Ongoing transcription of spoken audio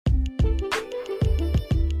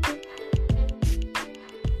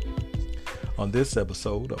On this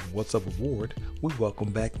episode of What's Up Award, we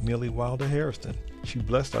welcome back Millie Wilder Harrison. She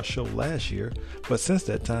blessed our show last year, but since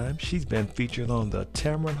that time, she's been featured on the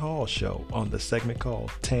Tamron Hall Show on the segment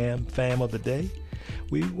called Tam Fam of the Day.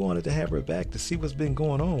 We wanted to have her back to see what's been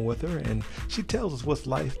going on with her, and she tells us what's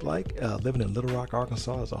life like living in Little Rock,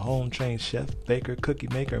 Arkansas as a home-trained chef, baker, cookie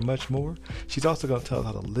maker, and much more. She's also going to tell us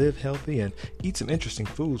how to live healthy and eat some interesting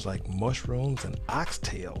foods like mushrooms and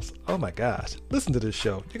oxtails. Oh my gosh, listen to this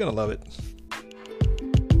show. You're going to love it.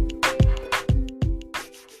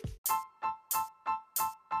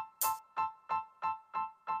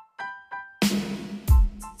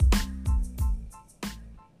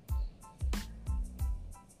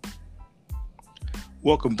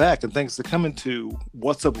 Welcome back, and thanks for coming to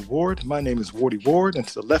What's Up Award. My name is Wardy Ward, and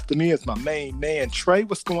to the left of me is my main man, Trey.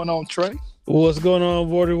 What's going on, Trey? What's going on,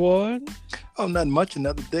 Wardy Ward? Oh, nothing much.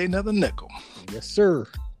 Another day, another nickel. Yes, sir.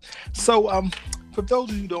 So, for those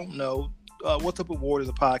of you who don't know, What's Up Award is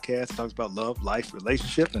a podcast that talks about love, life,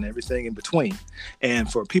 relationship, and everything in between.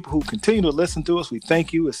 And for people who continue to listen to us, we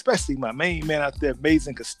thank you, especially my main man out there,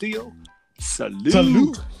 Mazen Castillo.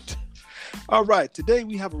 Salute. All right, today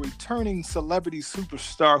we have a returning celebrity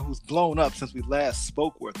superstar who's blown up since we last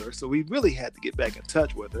spoke with her, so we really had to get back in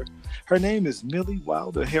touch with her. Her name is Millie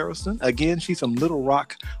Wilder Harrison. Again, she's from Little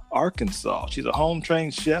Rock, Arkansas. She's a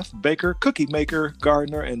home-trained chef, baker, cookie maker,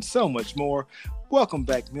 gardener, and so much more. Welcome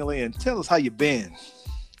back, Millie, and tell us how you been.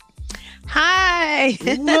 Hi.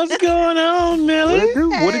 What's going on, Millie?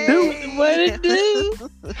 What it do? What it do?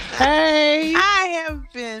 Hey. I have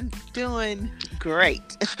been doing great.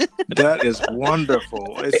 That is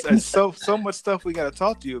wonderful. It's so much stuff we got to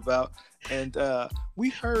talk to you about. And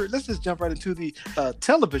we heard, let's just jump right into the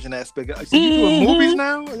television aspect. So you doing movies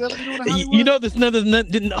now? Is that what you're doing in Hollywood? You know, there's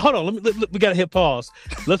nothing. Hold on, we got to hit pause.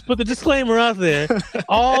 Let's put the disclaimer out there.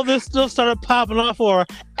 All this stuff started popping off for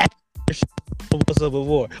What's Up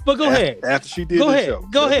Award. But go ahead. After she did go the ahead. show.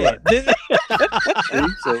 Go ahead.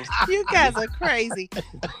 You guys are crazy.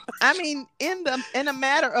 I mean, in a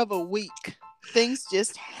matter of a week, things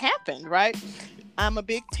just happened, right? I'm a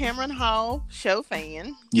big Tamron Hall show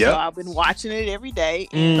fan. Yeah. So I've been watching it every day.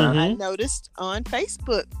 And I noticed on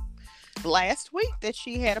Facebook last week that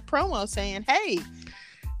she had a promo saying, hey,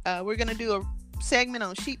 we're going to do a segment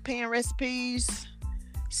on sheet pan recipes.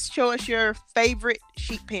 Show us your favorite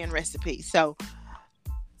sheet pan recipe. So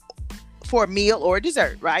for a meal or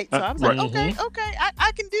dessert, right? So I was like, okay,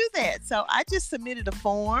 I can do that. So I just submitted a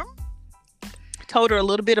form, told her a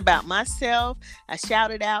little bit about myself. I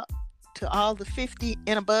shouted out to all the 50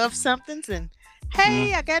 and above somethings, and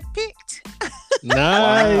hey, I got picked.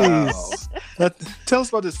 Nice. Wow. Tell us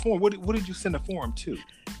about this form. What did you send the form to?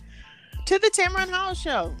 To the Tamron Hall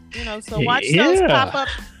show. You know, so watch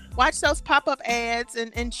those pop up ads,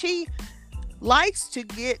 and she likes to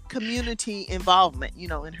get community involvement, you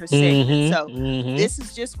know, in her segment. So this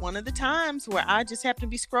is just one of the times where I just happened to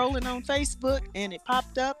be scrolling on Facebook and it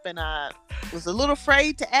popped up, and I was a little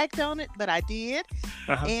afraid to act on it, but I did.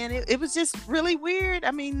 And it was just really weird.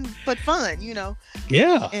 I mean, but fun, you know.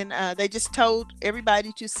 Yeah. And they just told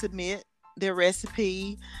everybody to submit their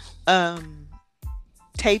recipe,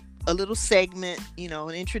 tape a little segment, you know,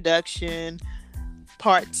 an introduction,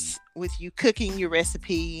 parts with you cooking your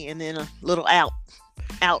recipe, and then a little out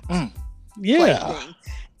thing.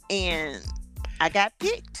 And I got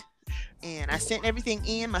picked, and I sent everything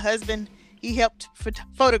in. My husband, he helped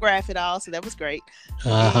photograph it all, so that was great.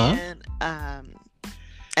 And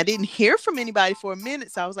I didn't hear from anybody for a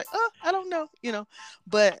minute, so I was like, oh, I don't know, you know.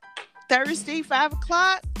 But Thursday,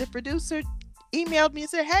 5:00, the producer emailed me and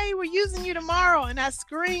said, hey, we're using you tomorrow, and I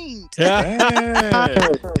screamed.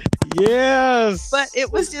 Yes. But it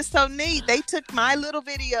was just so neat. They took my little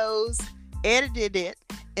videos, edited it,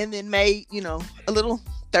 and then made, you know, a little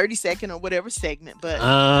 30-second or whatever segment. But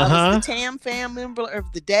I was the Tam Fam member of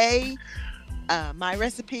the day. My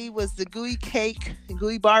recipe was the gooey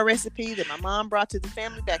bar recipe that my mom brought to the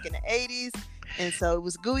family back in the 80s. And so it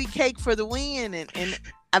was gooey cake for the win, and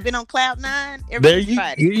I've been on cloud 9 every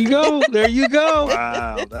Friday. There you go. There you go.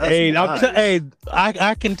 Wow. Hey, nice.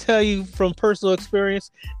 I can tell you from personal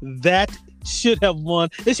experience that should have won.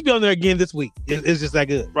 It should be on there again this week. It's just that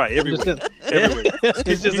good. Right, every week.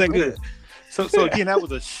 It's just that good. So again, that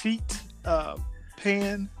was a sheet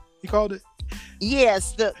pan, you called it?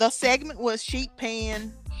 Yes, the segment was sheet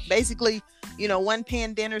pan, basically, you know, one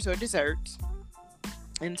pan dinners or desserts.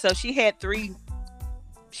 And so she had 3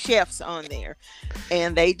 chefs on there,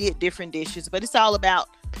 and they did different dishes, but it's all about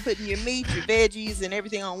putting your meat, your veggies, and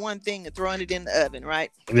everything on one thing and throwing it in the oven,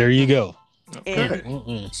 right? There you go.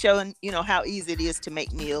 And showing, you know, how easy it is to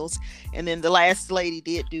make meals. And then the last lady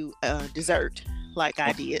did do dessert like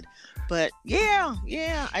I did. But yeah,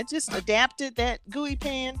 I just adapted that gooey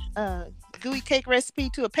cake recipe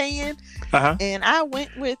to a pan, and I went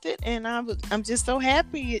with it, and I'm just so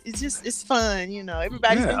happy. It's fun,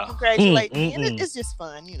 Everybody's been congratulating me, and it's just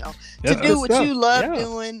fun, to do what you love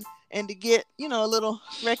doing, and to get a little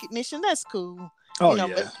recognition. That's cool.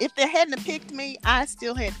 But if they hadn't picked me, I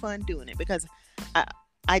still had fun doing it, because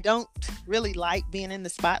I don't really like being in the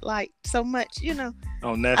spotlight so much,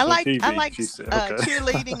 On national TV. I like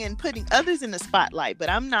cheerleading and putting others in the spotlight, but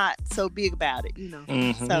I'm not so big about it,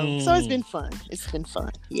 Mm-hmm. So it's been fun. It's been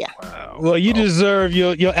fun. Yeah. Wow. Well, you deserve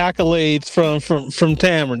your accolades from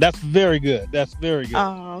Tamron. That's very good. That's very good.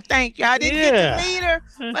 Oh, thank you. I didn't get to meet her,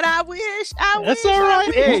 but I wish. That's all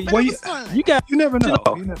right. Hey, you never know.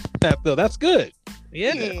 That though. That's good.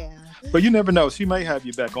 Yeah. But you never know. She may have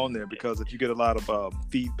you back on there, because if you get a lot of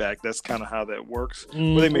feedback, that's kind of how that works.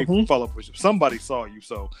 Mm-hmm. Well, they may follow up with you. Somebody saw you,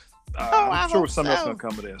 so I'm sure somebody else gonna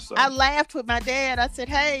come with this. So. I laughed with my dad. I said,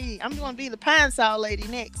 "Hey, I'm going to be the Pine Sol lady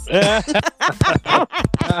next.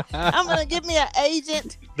 I'm going to get me an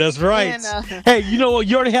agent." That's right. And, hey, you know what?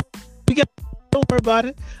 You already have. Don't worry about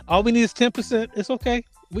it. All we need is 10%. It's okay.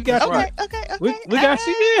 We got you. Okay. We got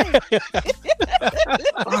you. Yeah.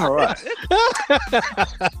 All right.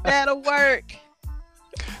 That'll work.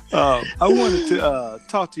 I wanted to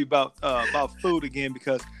talk to you about food again,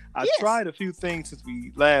 because I tried a few things since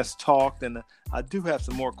we last talked, and I do have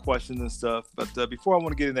some more questions and stuff. But before I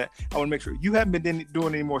want to get in that, I want to make sure you haven't been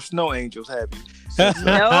doing any more snow angels, have you?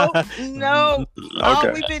 No. Okay.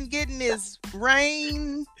 All we've been getting is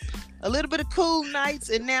rain, a little bit of cool nights,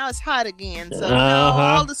 and now it's hot again. So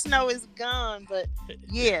all the snow is gone. But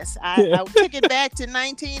yes, I took it back to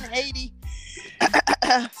 1980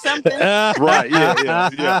 something. Right.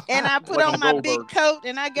 Yeah. And I put on my big coat,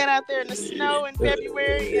 and I got out there in the snow in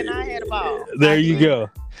February, and I had a ball. There you go.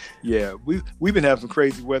 Yeah, we've been having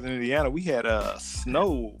crazy weather in Indiana. We had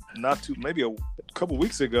snow maybe a couple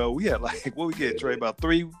weeks ago. We had what we get, Trey, about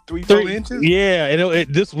 4 inches. Yeah,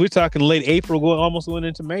 and we're talking late April, almost went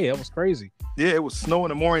into May. That was crazy. Yeah, it was snow in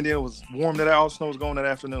the morning, then it was warm. All the snow was going that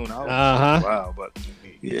afternoon. Wow, but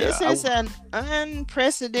yeah, this is an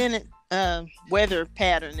unprecedented weather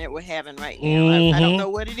pattern that we're having right now. Mm-hmm. I don't know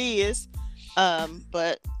what it is,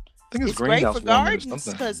 but I think it's great for gardens,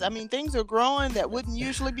 because things are growing that wouldn't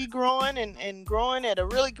usually be growing, and growing at a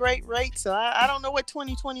really great rate. So I don't know what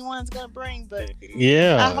 2021 is going to bring, but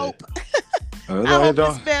yeah, I hope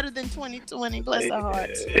it's better than 2020. Bless our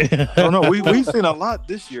hearts. I don't know. We've seen a lot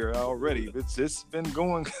this year already. It's been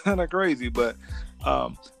going kind of crazy. But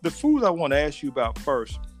the food I want to ask you about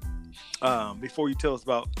first, before you tell us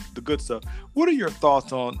about the good stuff, what are your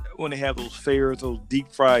thoughts on when they have those fairs, those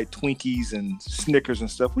deep fried Twinkies and Snickers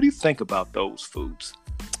and stuff? What do you think about those foods?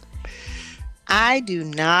 I do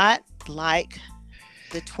not like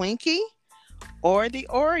the Twinkie or the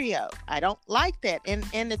Oreo. I don't like that. And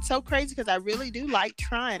it's so crazy, because I really do like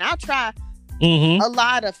trying. I'll try a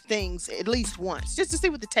lot of things at least once, just to see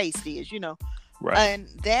what the taste is, Right. And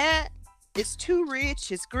that, it's too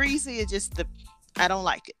rich, it's greasy, it's just I don't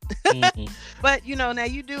like it. But now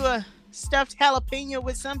you do a stuffed jalapeno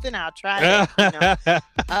with something, I'll try that.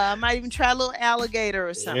 I might even try a little alligator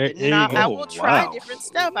or something. I will try different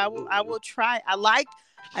stuff. I will try. I like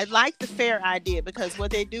the fair idea, because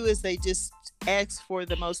what they do is they just ask for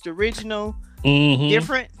the most original,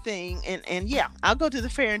 different thing. And yeah, I'll go to the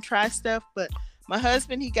fair and try stuff. But my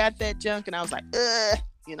husband, he got that junk, and I was like, ugh.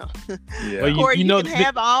 Yeah. Well, or you can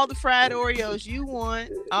have all the fried Oreos you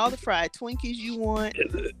want, all the fried Twinkies you want.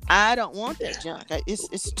 I don't want that junk.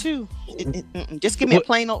 It's too. Just give me a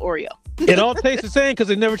plain old Oreo. It all tastes the same, because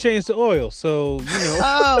they never changed the oil. So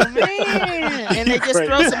Oh man! And they just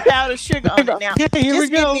throw some powdered sugar on it. Now, here we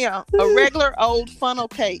go. Give me a regular old funnel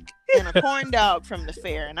cake and a corn dog from the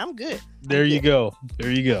fair, and I'm good. There you go.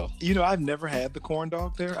 I've never had the corn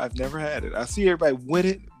dog there. I've never had it. I see everybody with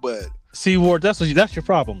it, but. See, Ward, that's your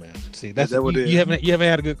problem, man. See, that's what it is. You haven't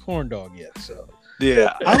had a good corn dog yet, so.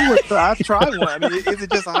 Yeah, I try one. I mean, is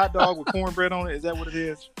it just a hot dog with cornbread on it? Is that what it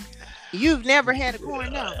is? You've never had a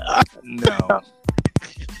corn dog? No.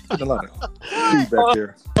 A lot of feedback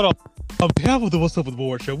there. On behalf of the What's Up with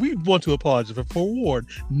Ward show, we want to apologize for Ward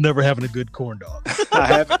never having a good corn dog. I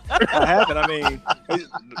haven't. I mean,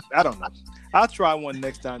 I don't know. I'll try one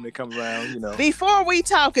next time they come around, Before we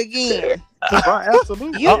talk again,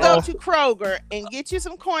 absolutely. You go to Kroger and get you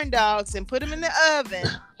some corn dogs and put them in the oven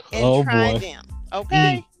and try them.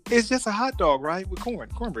 Okay? It's just a hot dog, right? With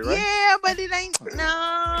cornbread, right? Yeah, but it ain't.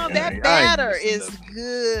 No, that batter is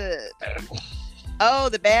good. Oh,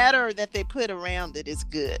 the batter that they put around it is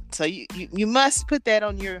good. So you must put that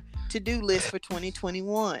on your to-do list for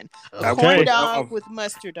 2021. Okay. Corn dog with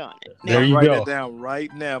mustard on it. There I'm you writing go. it down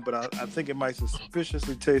right now, but I think it might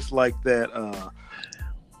suspiciously taste like that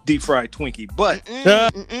deep fried Twinkie. But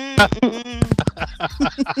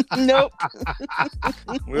Nope.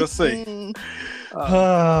 we'll see. Mm.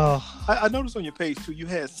 I noticed on your page too, you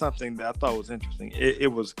had something that I thought was interesting.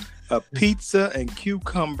 It was a pizza and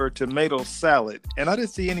cucumber tomato salad, and I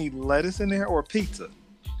didn't see any lettuce in there or pizza.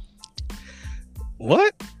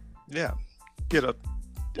 What? Yeah, get a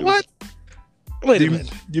What? Wait Do a you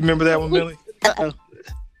minute. remember that one, Millie? Uh-oh.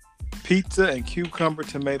 Pizza and cucumber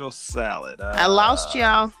tomato salad. I lost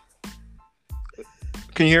y'all.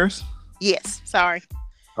 Can you hear us? Yes. Sorry.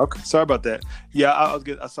 Okay, sorry about that. Yeah, I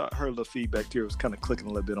heard a little feedback too. It was kind of clicking a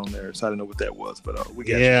little bit on there, so I didn't know what that was, but we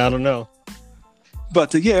got you. Yeah, I don't know.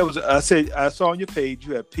 But yeah, it was. I saw on your page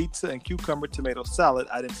you had pizza and cucumber tomato salad.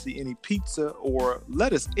 I didn't see any pizza or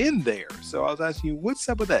lettuce in there, so I was asking you, what's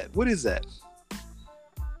up with that? What is that?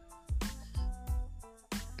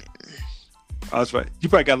 Oh, that's right. You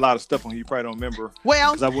probably got a lot of stuff on you. You probably don't remember.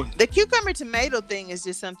 Well, 'Cause I wouldn't. the cucumber tomato thing is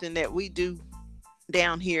just something that we do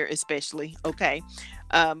down here, especially. Okay.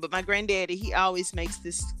 But my granddaddy, he always makes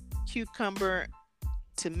this cucumber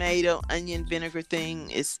tomato onion vinegar thing.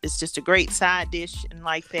 It's just a great side dish and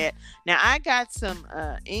like that. Now I got some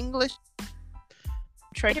English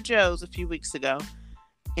Trader Joe's a few weeks ago,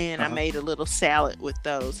 and I made a little salad with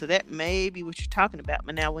those. So that may be what you're talking about.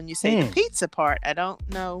 But now when you say the pizza part, I don't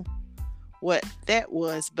know what that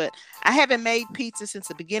was, but I haven't made pizza since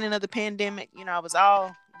the beginning of the pandemic. You know, I was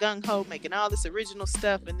all gung-ho making all this original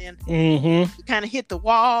stuff, and then you kind of hit the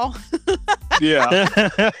wall Yeah.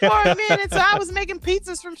 for a minute. So I was making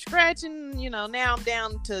pizzas from scratch, and now I'm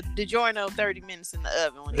down to DiGiorno 30 minutes in the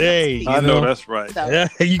oven. When it Hey, comes to I pizza. know that's right. So, yeah,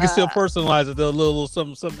 you can still personalize it. Though, a little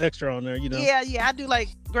something extra on there, yeah, I do like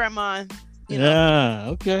grandma. Yeah.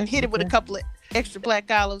 Okay. Hit it with a couple of extra black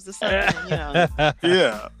olives or something.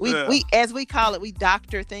 Yeah. We as we call it, we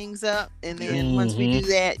doctor things up, and then once we do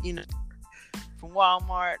that, from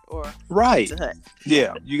Walmart or Right. Pizza Hut.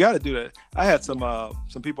 Yeah, you got to do that. I had some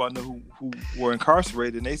people I know who were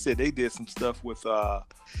incarcerated, and they said they did some stuff with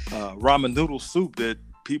ramen noodle soup that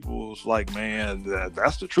people was like, man,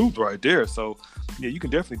 that's the truth right there. So yeah, you can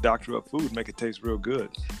definitely doctor up food and make it taste real good.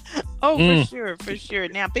 Oh, for sure.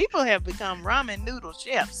 Now people have become ramen noodle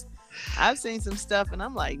chefs. I've seen some stuff, and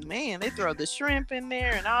I'm like, man, they throw the shrimp in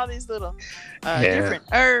there and all these little different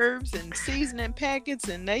herbs and seasoning packets,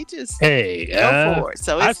 and they just go for it.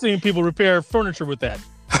 So I've seen people repair furniture with that.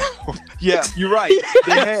 Yeah, you're right.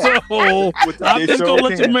 They have. So I'm just gonna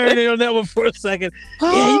let you marinate on that one for a second.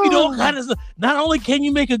 Yeah, you can do all kinds of stuff. Not only can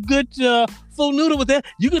you make a good full noodle with that,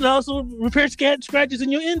 you can also repair scratches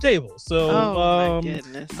in your end table. So, oh my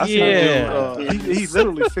goodness! I seen a dude, he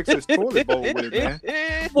literally fixed his toilet bowl with it,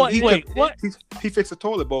 man. What? He fixed a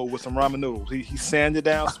toilet bowl with some ramen noodles. He sanded it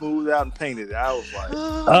down, smoothed it out, and painted it. I was like,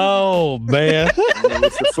 oh man,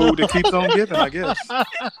 it's the food that keeps on giving, I guess.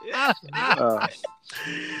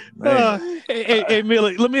 Hey,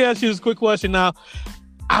 Millie, let me ask you this quick question. Now,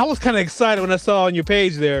 I was kind of excited when I saw on your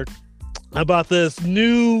page there about this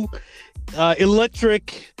new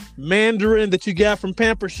electric mandarin that you got from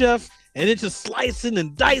Pamper Chef, and it's just slicing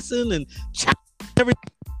and dicing and chopping everything.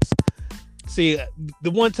 See,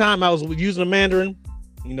 the one time I was using a mandarin,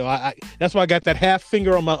 I that's why I got that half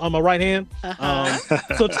finger on my right hand.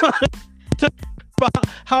 So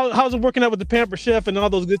how's it working out with the Pamper Chef and all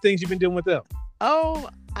those good things you've been doing with them? Oh,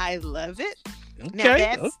 I love it.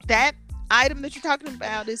 Okay. Now that item that you're talking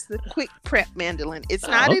about is the quick prep mandolin. It's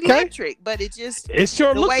not electric, but it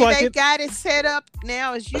sure the looks way like they it. got it set up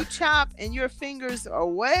now is you chop and your fingers are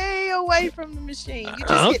way away from the machine. You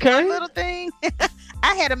just get one little thing.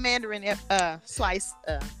 I had a mandarin slice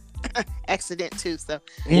accident too, so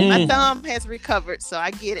my thumb has recovered, so I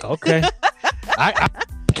get it. Okay. I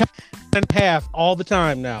in half all the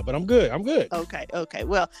time now, but I'm good. Okay.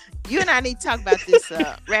 Well, you and I need to talk about this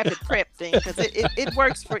rapid prep thing, because it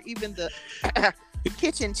works for even the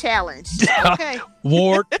kitchen challenge. Okay.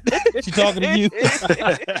 Ward, she talking to you,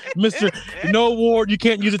 Mr. No, Ward, you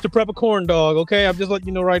can't use it to prep a corn dog. Okay, I'm just letting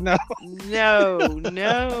you know right now.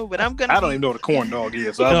 No, but I'm gonna. I don't even know what a corn dog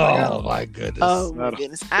is. So my goodness. Oh my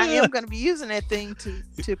goodness! I am going to be using that thing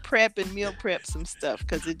to prep and meal prep some stuff,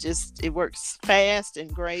 because it works fast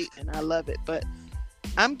and great, and I love it. But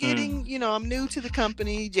I'm getting, I'm new to the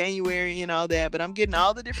company, January and all that, but I'm getting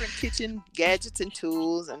all the different kitchen gadgets and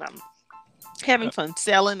tools, and I'm having fun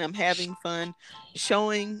selling. I'm having fun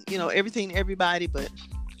showing, everything to everybody. But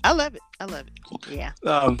I love it. Yeah.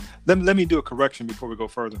 Let me do a correction before we go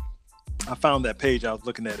further. I found that page. I was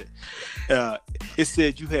looking at it. It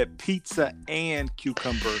said you had pizza and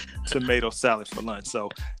cucumber tomato salad for lunch. So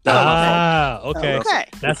okay.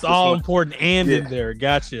 That's all important and in there.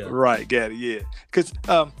 Gotcha. Right, got it. Yeah, because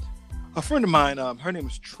a friend of mine, her name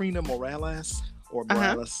is Trina Morales or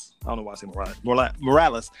Morales. I don't know why I say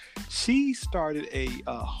Morales. She started a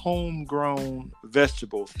homegrown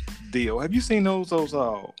vegetable deal. Have you seen those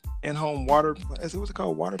in-home water? What's it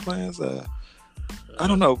called? Water plants? I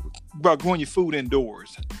don't know about growing your food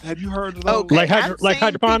indoors. Have you heard of those? Okay. Like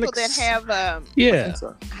hydroponics? People that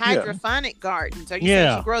have hydroponic gardens. Are you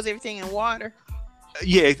saying she grows everything in water?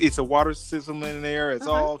 Yeah, it's a water system in there. It's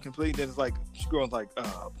all complete. And it's like she grows like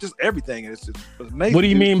just everything, and it's just amazing. What do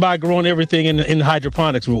you mean by growing everything in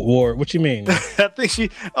hydroponics, Ward? What you mean? I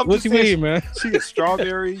think what you mean, man? She has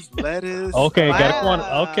strawberries, lettuce. Okay,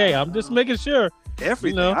 okay, I'm just making sure.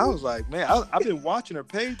 Everything. You know? I was like, man, I've been watching her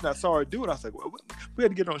page and I saw her do it. I was like, well, we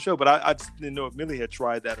had to get her on the show, but I just didn't know if Millie had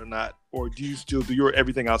tried that or not. Or do you still do your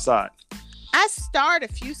everything outside? I start a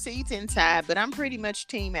few seeds inside, but I'm pretty much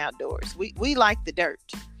team outdoors. We like the dirt.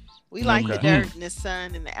 We like the dirt and the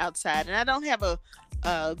sun and the outside. And I don't have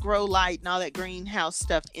a grow light and all that greenhouse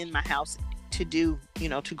stuff in my house to do,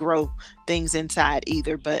 to grow things inside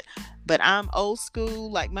either. But I'm old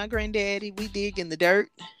school, like my granddaddy. We dig in the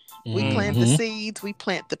dirt. We plant the seeds, we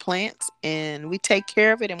plant the plants, and we take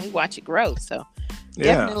care of it, and we watch it grow. So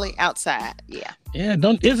definitely outside. Yeah. Yeah.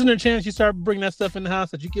 Isn't there a chance you start bringing that stuff in the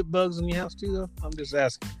house that you get bugs in your house too, though? I'm just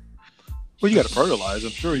asking. Well, you got to fertilize. I'm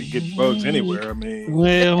sure you get bugs anywhere. I mean,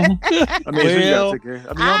 I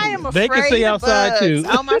am afraid they can stay outside too.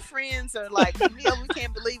 All my friends are like, Neil, we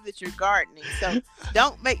can't believe that you're gardening. So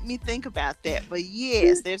don't make me think about that. But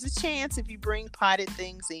yes, there's a chance if you bring potted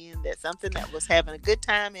things in, that something that was having a good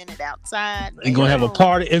time in it outside. They're gonna have a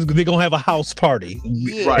party. They're gonna have a house party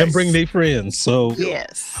and bring their friends. So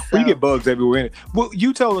yes, you get bugs everywhere in it. Well,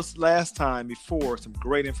 you told us last time before some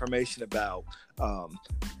great information about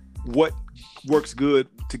what works good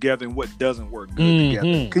together and what doesn't work good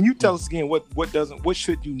together. Can you tell us again what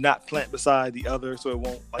should you not plant beside the other so it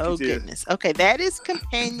won't goodness. Okay, that is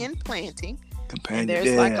companion planting. And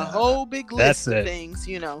there's like a whole big list of things,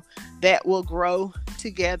 that will grow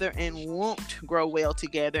together and won't grow well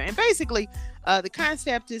together. And basically, the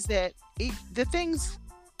concept is that the things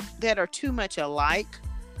that are too much alike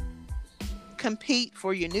compete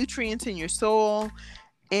for your nutrients in your soil,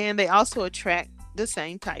 and they also attract the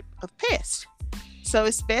same type of pest. So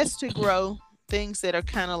it's best to grow things that are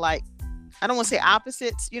kind of like, I don't want to say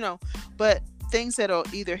opposites, but things that'll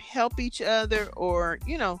either help each other or,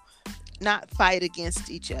 not fight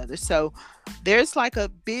against each other. So there's like a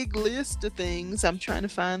big list of things. I'm trying to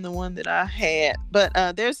find the one that I had, but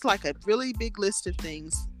there's like a really big list of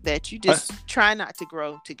things that you just try not to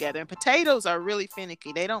grow together. And potatoes are really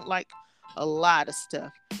finicky. They don't like a lot of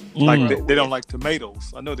stuff. Like they don't like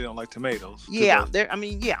tomatoes. I know they don't like tomatoes. Yeah,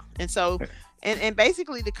 and so and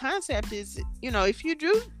basically the concept is, if you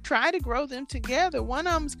do try to grow them together, one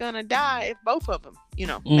of them's gonna die. If both of them,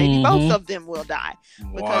 maybe both of them will die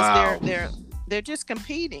because they're just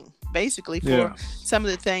competing basically for some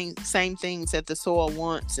of the same things that the soil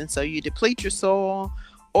wants. And so you deplete your soil,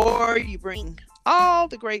 or you bring all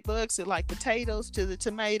the great bugs that like potatoes to the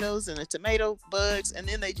tomatoes and the tomato bugs, and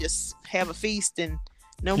then they just have a feast and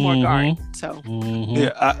no more garden. So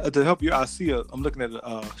to help you, I'm looking at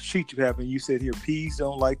a sheet you have, and you said here peas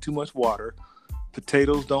don't like too much water,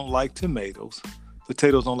 potatoes don't like tomatoes,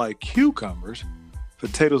 potatoes don't like cucumbers,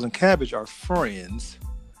 potatoes and cabbage are friends,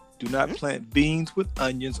 do not plant beans with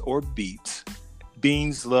onions or beets,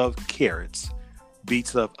 beans love carrots,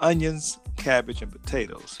 beets love onions, cabbage and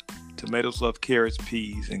potatoes, tomatoes love carrots,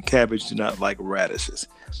 peas, and cabbage do not like radishes.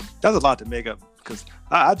 That's a lot to make up, because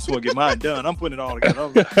I just want to get mine done. I'm putting it all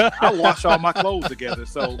together. I wash all my clothes together.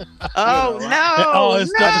 So you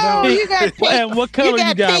got pink, and what color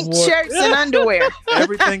you got, pink shirts and underwear.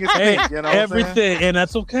 Everything is pink. Everything, and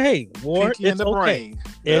that's okay. Ward, it's okay.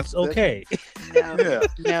 It's okay.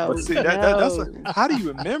 No. See, that's how do you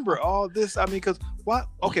remember all this? I mean, because what?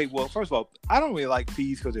 Okay, well, first of all, I don't really like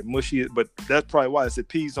peas because they're mushy, but that's probably why I said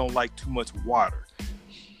peas don't like too much water.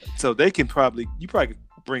 So you probably could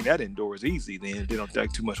bring that indoors easy. Then they don't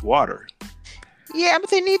like too much water. Yeah,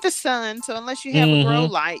 but they need the sun. So unless you have a grow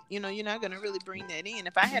light, you're not going to really bring that in.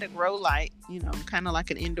 If I had a grow light, kind of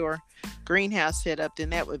like an indoor greenhouse setup,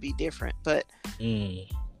 then that would be different. But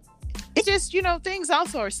it's just, things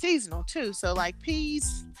also are seasonal too. So like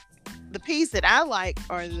peas, the peas that I like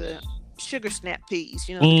are the sugar snap peas,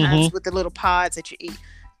 the kinds with the little pods that you eat.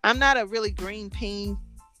 I'm not a really green pea,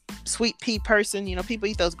 sweet pea person. People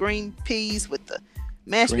eat those green peas with the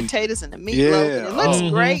mashed potatoes and the meatloaf, and it looks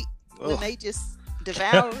great. when they just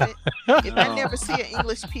devour it. If I never see an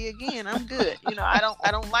English pea again, I'm good. I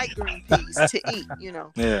don't like green peas to eat.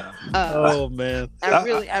 Yeah. Oh man.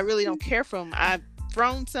 I really don't care for them. I've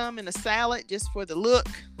thrown some in a salad just for the look.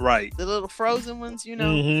 Right. The little frozen ones,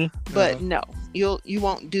 Mm-hmm. But no, you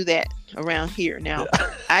won't do that around here. Now,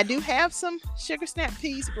 I do have some sugar snap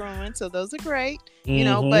peas growing, so those are great.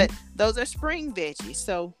 But those are spring veggies.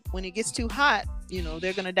 So when it gets too hot,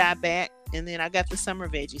 they're gonna die back. And then I got the summer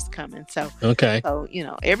veggies coming. So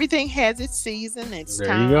So everything has its season. It's there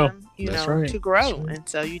time, right. to grow. Right. And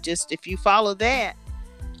so if you follow that,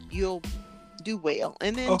 you'll do well.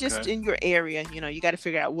 And then just in your area, you got to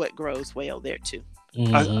figure out what grows well there too.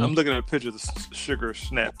 Mm-hmm. I'm looking at a picture of the sugar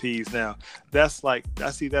snap peas now. That's like,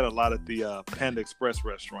 I see that a lot at the Panda Express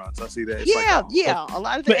restaurants. I see that. It's a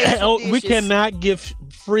lot of the we cannot give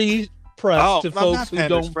free press to folks who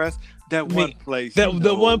don't. Express. That one place.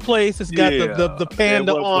 The one place has got the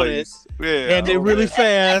panda on it. Yeah. And they're really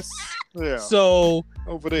fast. Yeah. So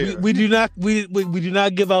over there. We do not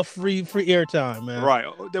give out free airtime, man. Right.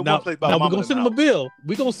 That one place now we're gonna send them a bill.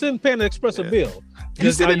 We're gonna send Panda Express a bill.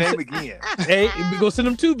 You said the name again. Hey, we're gonna send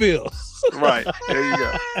them 2 bills. Right. There you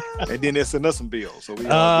go. And then they send us some bills. So we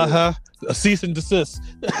a cease and desist.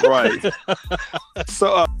 Right.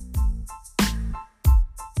 So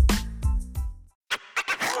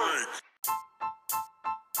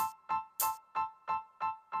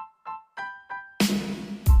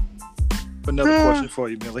another question for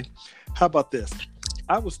you, Millie. How about this?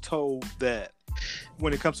 I was told that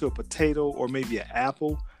when it comes to a potato or maybe an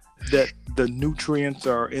apple, that the nutrients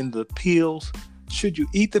are in the peels. Should you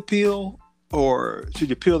eat the peel or should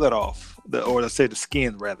you peel that off? Or let's say the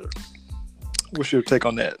skin, rather. What's your take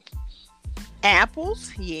on that?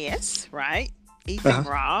 Apples, yes, right. Eat them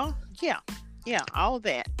raw. Yeah, all of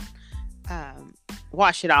that.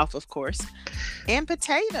 Wash it off, of course. And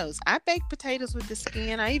potatoes. I bake potatoes with the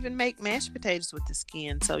skin. I even make mashed potatoes with the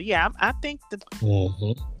skin. So yeah, I think the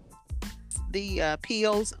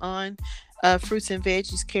peels on fruits and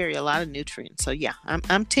veggies carry a lot of nutrients. So yeah,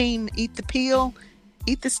 I'm team eat the peel,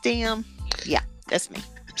 eat the stem. Yeah, that's me.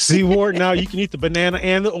 See, Ward, now you can eat the banana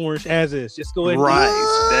and the orange as is. Just go ahead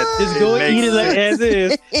and just go and eat it as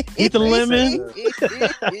is. Eat the lemon,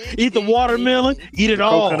 eat the watermelon, eat it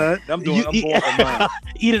all. Coconut.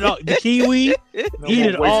 Eat it all. The kiwi, eat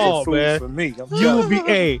it all, man. For me. You will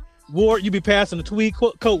be Ward, you be passing the tweed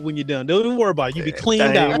coat when you're done. Don't even worry about it. You be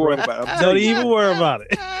cleaned out. Don't even worry about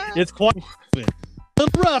it. It's quite a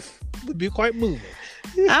little rough, but be quite moving.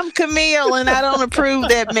 I'm Camille, and I don't approve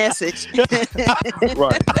that message.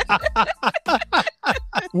 Right.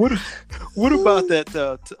 What about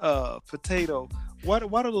that potato? Why do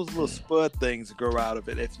those little spud things grow out of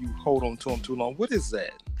it if you hold on to them too long? What is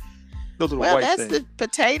that? Those little white that's things. The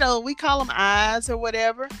potato. We call them eyes or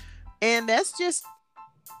whatever, and that's just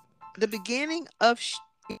the beginning of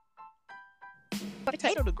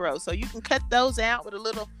potato to grow. So you can cut those out with a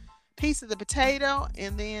little piece of the potato,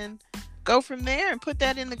 and then go from there and put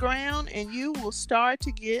that in the ground, and you will start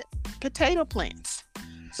to get potato plants.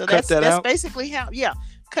 So that's basically how. Yeah,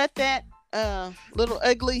 cut that little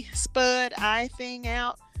ugly spud eye thing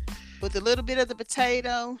out with a little bit of the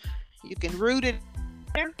potato. You can root it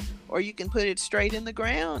there, or you can put it straight in the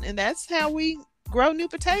ground, and that's how we grow new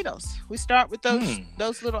potatoes. We start with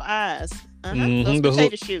those little eyes. Those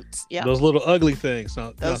potato shoots. Yeah. Those little ugly things.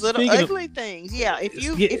 Those little ugly things. Yeah. If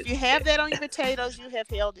you have that on your potatoes, you have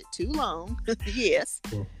held it too long. Yes.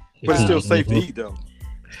 But it's still safe to eat, though.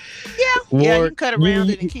 Yeah. Ward, you can cut around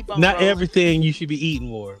it and keep on Not rolling. Everything you should be eating,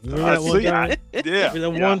 Ward. Remember that one time?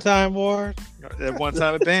 That one time, Ward? That one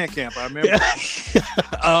time at band camp, I remember.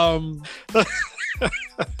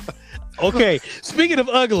 Okay. Speaking of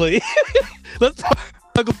ugly, let's talk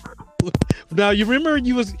ugly. Now, you remember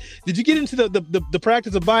did you get into the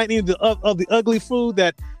practice of buying any of the ugly food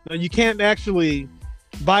that you can't actually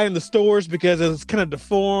buy in the stores because it's kind of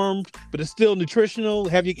deformed, but it's still nutritional?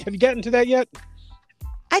 Have you gotten to that yet?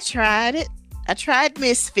 I tried it. I tried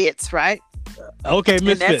Misfits, right? Okay,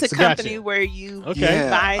 Misfits. And that's a company where you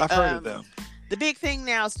buy. I've heard of them. The big thing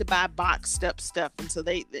now is to buy boxed up stuff, and so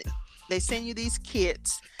they send you these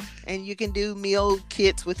kits, and you can do meal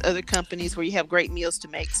kits with other companies where you have great meals to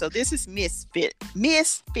make. So this is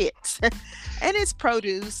Misfits, and it's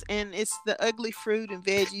produce, and it's the ugly fruit and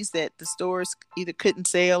veggies that the stores either couldn't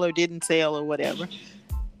sell or didn't sell or whatever.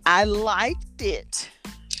 I liked it.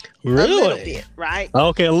 Really? A little bit, right?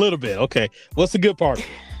 Okay, a little bit. Okay. What's the good part of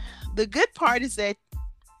it? The good part is that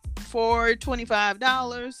for $25,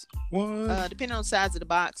 depending on the size of the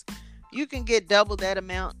box, you can get double that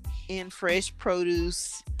amount in fresh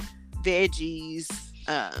produce, veggies,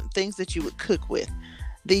 things that you would cook with.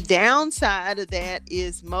 The downside of that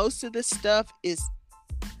is most of the stuff is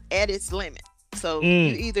at its limit. So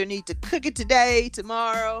you either need to cook it today,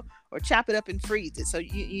 tomorrow, or chop it up and freeze it. So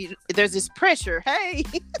you there's this pressure. Hey,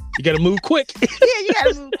 you got to move quick. Yeah, you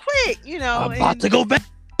got to move quick. I'm about to go back.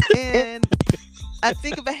 And I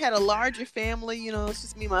think if I had a larger family, it's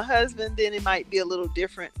just me and my husband, then it might be a little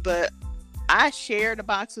different. But I shared a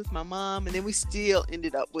box with my mom, and then we still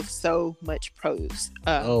ended up with so much produce.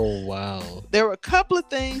 Oh, wow. There were a couple of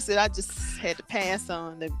things that I just had to pass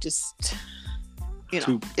on. They just, it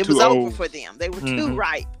was over for them. They were too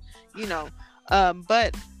ripe,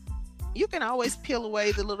 but you can always peel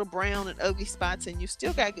away the little brown and ugly spots, and you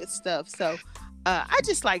still got good stuff. So I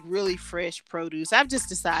just like really fresh produce. I've just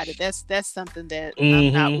decided that's something that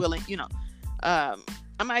I'm not willing, I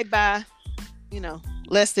might buy,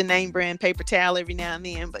 less than name brand paper towel every now and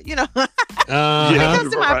then, but when it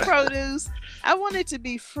comes to my produce, I want it to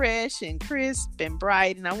be fresh and crisp and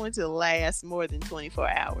bright, and I want it to last more than 24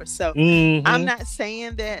 hours. So I'm not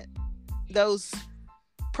saying that those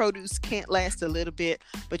produce can't last a little bit,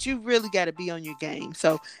 but you really got to be on your game.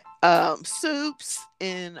 So soups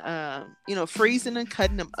and freezing and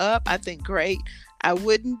cutting them up, I think great. I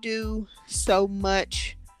wouldn't do so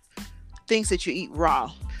much things that you eat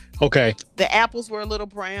raw. Okay. The apples were a little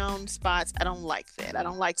brown spots. I don't like that. I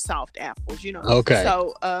don't like soft apples, Okay.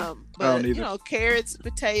 So but carrots,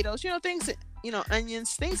 potatoes, things that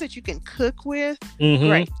onions, things that you can cook with,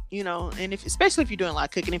 great. And especially if you're doing a lot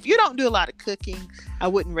of cooking. If you don't do a lot of cooking, I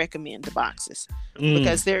wouldn't recommend the boxes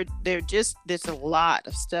because there's a lot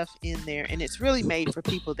of stuff in there, and it's really made for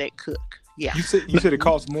people that cook. Yeah. You said it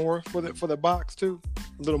costs more for the box too?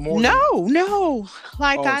 A little more? No.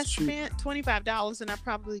 Like I spent $25 and I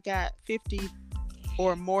probably got $50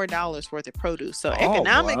 or more worth of produce. So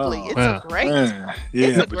economically, it's a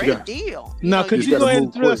great deal. Now, could you go ahead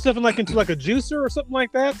and throw that stuff into like a juicer or something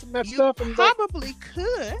like that? Some of that stuff? Probably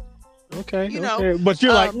could. Okay. But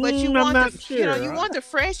you're like, but you I'm want not sure. You want the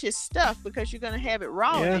freshest stuff because you're going to have it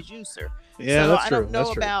raw in the juicer. Yeah, so that's I true. don't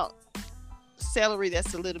know about celery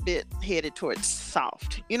that's a little bit headed towards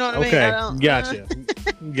soft. You know what I mean?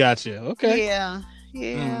 Gotcha. Okay.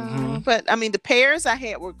 Yeah. But I mean, the pears I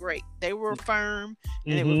had were great. They were firm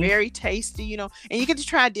and they were very tasty, and you get to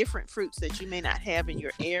try different fruits that you may not have in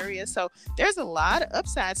your area. So there's a lot of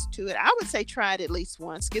upsides to it. I would say try it at least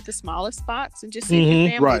once. Get the smallest box and just see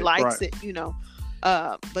if your family likes it,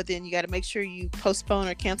 but then you got to make sure you postpone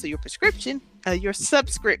or cancel your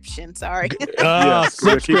subscription. Sorry. Keep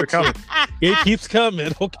it coming. It keeps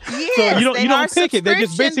coming. Okay. Yes, so you don't pick it. They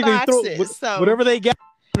just basically throw whatever they got.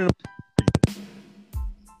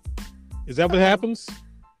 Is that what happens?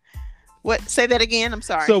 What? Say that again. I'm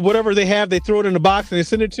sorry. So whatever they have, they throw it in a box and they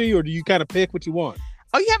send it to you, or do you kind of pick what you want?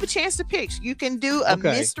 Oh, you have a chance to pick. You can do a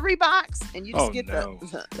mystery box, and you just get the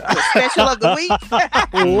special of the week.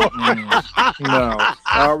 No,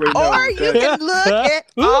 I already know. Or you can look at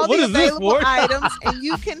all the available items, and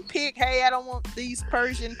you can pick. Hey, I don't want these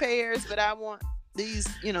Persian pears, but I want these,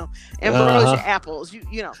 ambrosia apples.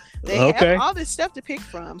 They have all this stuff to pick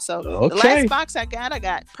from. So the last box I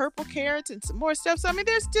got purple carrots and some more stuff. So I mean,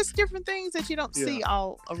 there's just different things that you don't see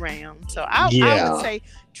all around. So I would say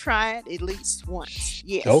try it at least once.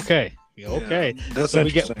 Yes. Okay. That's so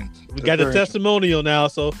we got a testimonial now.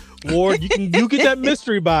 So Ward, you get that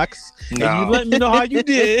mystery box and you let me know how you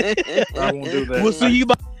did. I won't do that. We'll see you.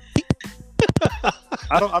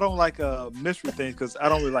 I don't like mystery things because I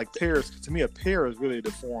don't really like pears. To me, a pear is really a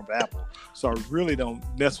deformed apple, so I really don't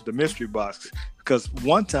mess with the mystery box. Because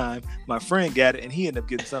one time my friend got it and he ended up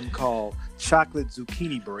getting something called chocolate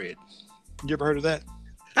zucchini bread. You ever heard of that?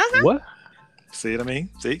 What? See what I mean?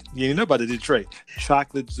 See, you didn't know about the Detroit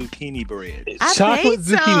chocolate zucchini bread.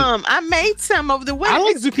 I made some over the winter. I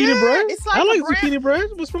like zucchini bread. It's like zucchini bread.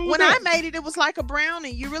 What's wrong with that? When I made it, it was like a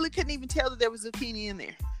brownie. You really couldn't even tell that there was zucchini in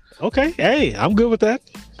there. Okay, hey, I'm good with that.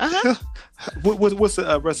 What's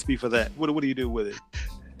the recipe for that? What do you do with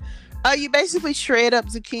it? You basically shred up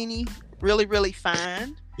zucchini really, really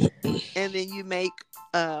fine, and then you make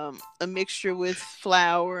a mixture with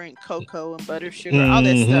flour and cocoa and butter, sugar, all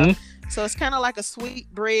that stuff. So it's kind of like a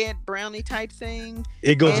sweet bread brownie type thing.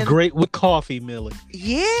 It goes great with coffee, Millie.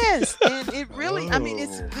 Yes, and it really, I mean,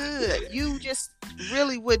 it's good. You just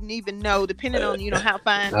really wouldn't even know, depending on how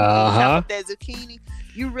fine you chop up that zucchini.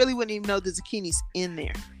 You really wouldn't even know the zucchini's in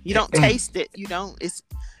there. You don't taste it. You don't. It's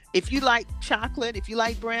if you like chocolate, if you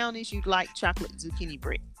like brownies, you'd like chocolate zucchini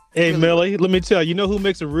bread. Hey, really Millie, let me tell you. You know who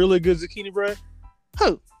makes a really good zucchini bread?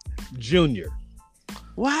 Who? Junior.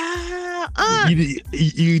 Wow.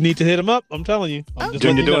 You need to hit him up. I'm telling you.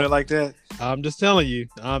 Junior doing it like that? I'm just telling you.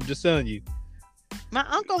 my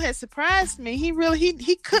uncle has surprised me.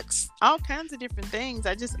 He cooks all kinds of different things.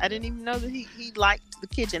 I didn't even know that he liked the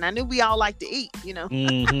kitchen. I knew we all like to eat, you know,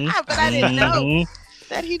 but I didn't know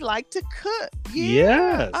that he liked to cook. Yeah.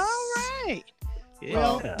 Yes. All right. Yeah.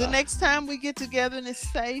 Well, the next time we get together and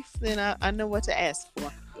it's safe, then I know what to ask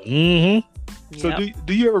for. So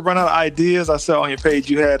do you ever run out of ideas? I saw on your page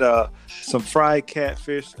you had some fried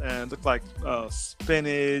catfish and it looked like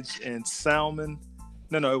spinach and salmon.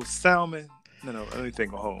 No, it was salmon. No, let me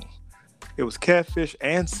think of home. It was catfish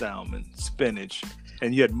and salmon, spinach,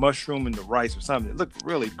 and you had mushroom and the rice or something. It looked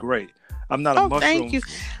really great. I'm not a mushroom. Thank you.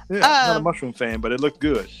 Yeah, I'm not a mushroom fan, but it looked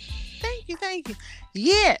good. Thank you.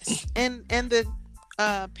 Yes, and the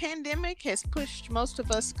pandemic has pushed most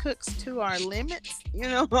of us cooks to our limits, you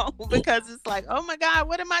know, because it's like, oh my God,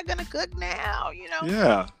 what am I gonna cook now? You know?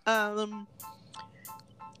 Yeah.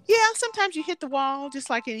 Yeah, sometimes you hit the wall, just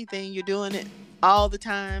like anything. You're doing it all the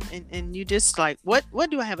time, and you just like, what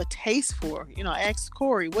do I have a taste for? You know, I asked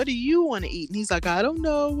Corey, what do you want to eat? And he's like, I don't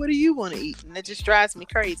know. What do you want to eat? And it just drives me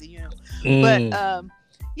crazy, you know. But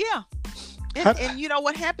yeah. And you know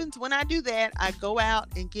what happens when I do that? I go out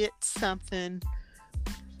and get something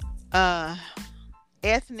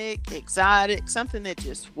ethnic, exotic, something that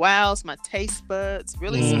just wows my taste buds,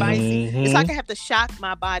 really spicy. It's like I have to shock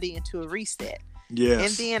my body into a reset. Yes.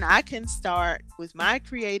 And then I can start with my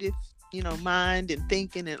creative, you know, mind and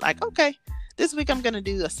thinking and like, okay, this week I'm gonna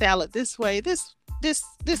do a salad this way. This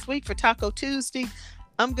week for Taco Tuesday,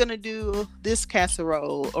 I'm gonna do this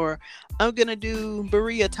casserole, or I'm gonna do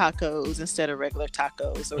birria tacos instead of regular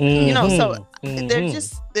tacos, or you know. So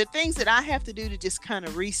they're things that I have to do to just kind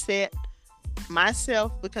of reset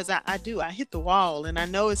myself, because I hit the wall, and I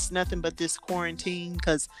know it's nothing but this quarantine,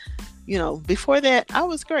 because you know, before that I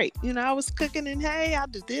was great, you know, I was cooking and hey, I'll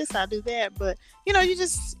do this, I'll do that, but you know, you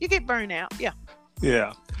get burnt out.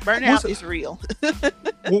 Yeah Burnout is real.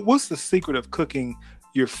 What's the secret of cooking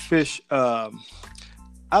your fish? I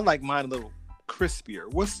like mine a little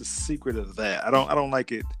crispier. What's the secret of that? I don't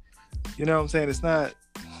like it, you know what I'm saying? It's not.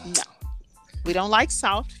 No, we don't like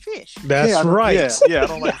soft fish. That's right. Yeah, I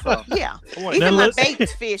don't like soft. Yeah, even my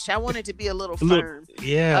baked fish, I want it to be a little firm.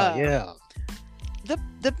 Yeah.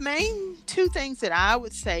 The main two things that I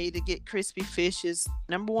would say to get crispy fish is,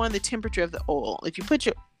 number one, the temperature of the oil. If you put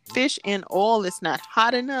your fish in oil that's not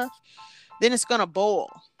hot enough, then it's gonna boil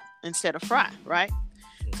instead of fry, right?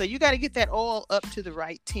 So you got to get that oil up to the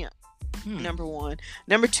right temp. Number one.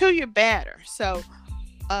 Number two, your batter. So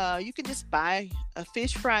you can just buy a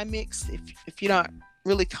fish fry mix if you're not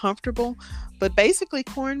really comfortable, but basically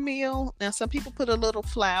cornmeal. Now some people put a little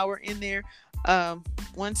flour in there.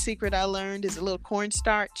 One secret I learned is a little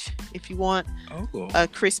cornstarch if you want a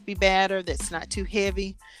crispy batter that's not too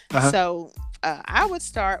heavy. So I would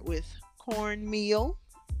start with cornmeal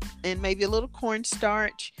and maybe a little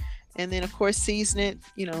cornstarch, and then of course season it,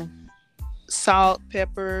 you know, salt,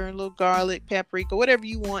 pepper, a little garlic, paprika, whatever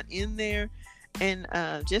you want in there, and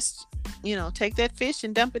just, you know, take that fish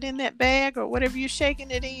and dump it in that bag or whatever you're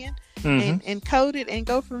shaking it in, and coat it and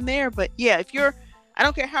go from there. But yeah, I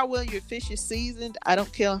don't care how well your fish is seasoned. I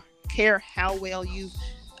don't care how well you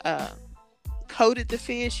coated the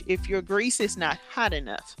fish. If your grease is not hot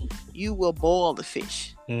enough, you will boil the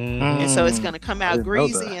fish, and so it's going to come out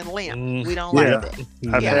greasy and limp. We don't like that.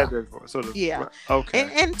 I've had that before. Okay.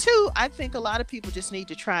 And two, I think a lot of people just need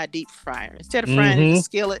to try a deep fryer instead of frying in the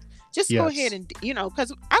skillet. Just go ahead and, you know,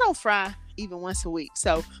 because I don't fry even once a week.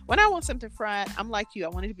 So when I want something fried, I'm like you. I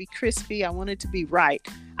want it to be crispy. I want it to be right.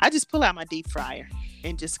 I just pull out my deep fryer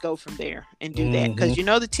and just go from there and do that, because you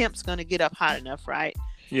know the temp's going to get up hot enough, right?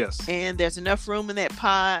 Yes. And there's enough room in that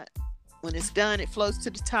pot. When it's done, it floats to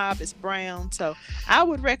the top. It's brown. So I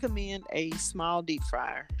would recommend a small deep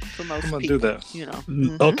fryer for most people. I'm gonna do that. You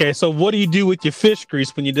know. Okay, so what do you do with your fish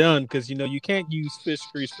grease when you're done? Because you know you can't use fish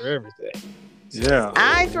grease for everything. Yeah.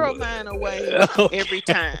 I throw mine away every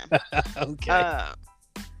time. Okay.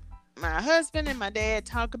 My husband and my dad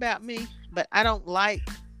talk about me, but I don't like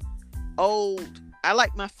old. I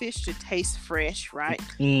like my fish to taste fresh, right?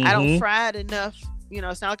 I don't fry it enough. You know,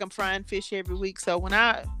 it's not like I'm frying fish every week. So when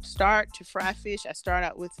I start to fry fish, I start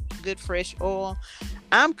out with good fresh oil.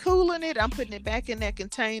 I'm cooling it. I'm putting it back in that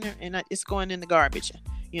container, and it's going in the garbage.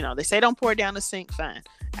 You know, they say don't pour it down the sink. Fine.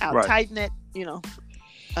 I'll tighten that, you know,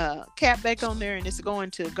 cap back on there, and it's going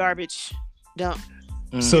to garbage dump.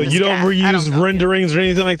 So you don't reuse renderings or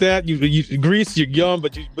anything like that? You grease your gum,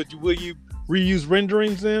 but will you reuse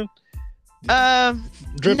renderings then?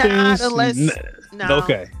 Drippings? Not unless... No.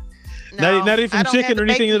 Okay. No, not even I don't chicken have or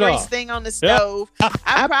the anything bacon at all. grease thing on the stove.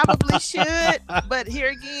 I probably should, but here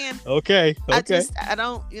again, Okay. I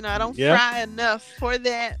don't Yeah. fry enough for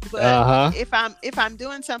that. But Uh-huh. if I'm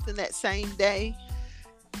doing something that same day,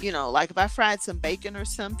 like if I fried some bacon or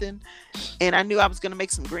something, and I knew I was going to make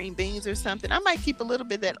some green beans or something, I might keep a little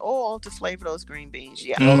bit of that oil to flavor those green beans.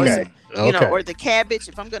 Yeah. Okay. Or the cabbage.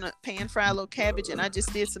 If I'm going to pan fry a little cabbage and I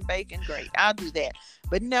just did some bacon, great, I'll do that.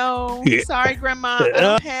 But no, Yeah. sorry, Grandma, I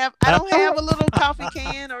don't have a little coffee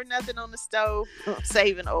can or nothing on the stove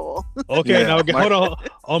saving oil. Okay, Yeah, now hold on.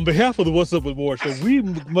 On behalf of the What's Up with War show, we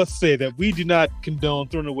must say that we do not condone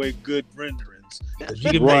throwing away good renderings. 'Cause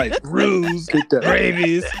you can Right. make roux, Get that.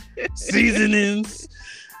 gravies, seasonings.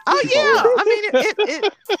 Oh yeah, I mean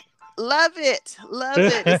it love it.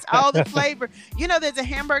 It's all the flavor. There's a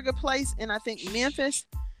hamburger place in I think Memphis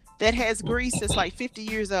that has grease that's like 50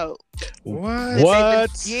 years old. What?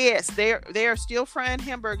 What? Yes, they are still frying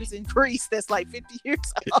hamburgers in grease that's like 50 years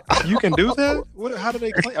old. You can do that? What? How do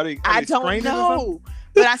they clean? Are they I don't straining or something? know,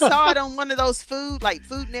 but I saw it on one of those Food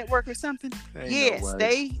Network or something. Ain't Yes, no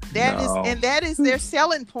way. that is their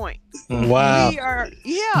selling point. Wow. We are,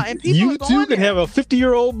 and people You are too going could there. have a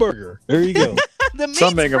 50-year-old burger. There you go. The meat's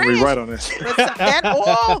Some ain't gonna be fresh. right on this. But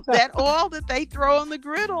that oil that they throw on the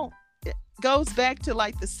griddle, it goes back to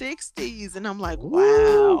like the 60s, and I'm like,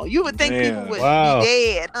 wow. You would think people Man. would Wow. be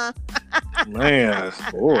dead, huh? Man.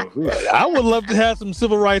 Oh, I would love to have some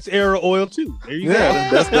civil rights era oil too. There you yeah,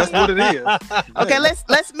 that's what it is. Okay,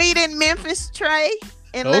 let's meet in Memphis, Trey,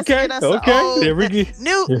 and let's Okay, get us okay. an old, There we go.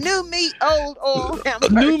 new meat, old oil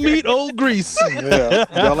hamburger. New meat, old grease. Yeah,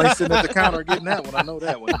 y'all ain't sitting at the counter getting that one. I know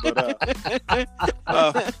that one.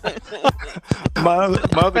 But my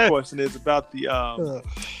other question is about the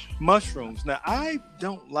mushrooms. Now, I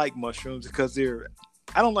don't like mushrooms because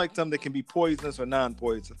I don't like them that can be poisonous or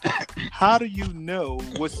non-poisonous. How do you know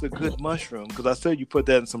what's a good mushroom? Because I said you put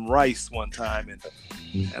that in some rice one time, and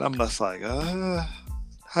I'm just like, how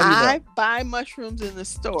do you I know? buy mushrooms in the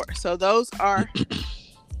store, so those are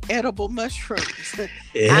edible mushrooms. I'm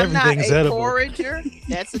not Everything's a edible. forager.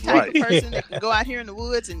 That's the type of person that can go out here in the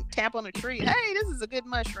woods and tap on a tree. Hey, this is a good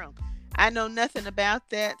mushroom. I know nothing about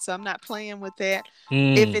that, so I'm not playing with that.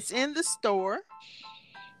 If it's in the store,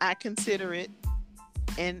 I consider it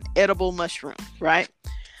an edible mushroom, right?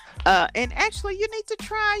 And actually, you need to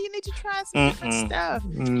try some different stuff.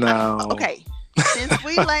 No. Okay. Since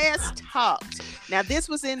we last talked, now this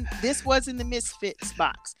was in the Misfits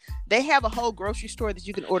box. They have a whole grocery store that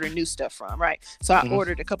you can order new stuff from, right? So I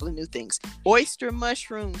ordered a couple of new things. Oyster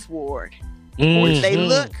mushrooms, Ward. They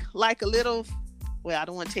look like a little. Well, I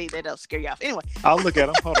don't want to tell you that; they'll scare you off. Anyway, I'll look at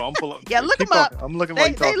them. Hold on, I'm pulling. Yeah, look Keep them up. talking. I'm looking they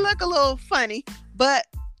like talking. look a little funny, but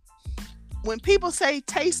when people say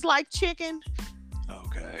taste like chicken,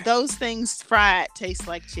 Okay. those things fried taste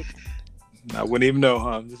like chicken. I wouldn't even know,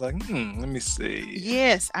 huh? I'm just like, let me see.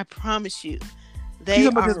 Yes, I promise you. You They talking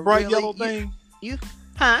about are this bright really, yellow thing?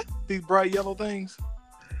 Huh? These bright yellow things?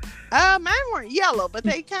 Mine weren't yellow, but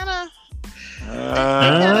they kind of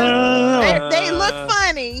Uh, they look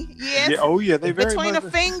funny. Yes. Yeah, oh yeah, they very Between much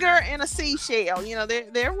a finger and a seashell,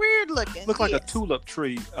 they're weird looking. look like yes. a tulip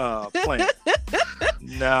tree plant.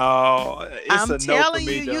 No, it's I'm a no telling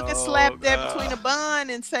for me, you, you can dog. slap that between a bun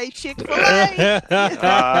and say Chick-fil-A.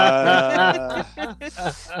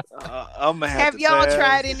 I'm gonna have Have to y'all pass.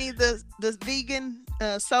 tried any of the vegan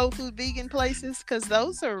soul food vegan places? Because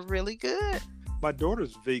those are really good. My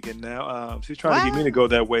daughter's vegan now. She's trying to get me to go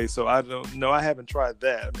that way, so I don't know. I haven't tried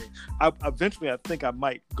that. I mean, eventually I think I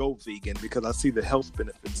might go vegan because I see the health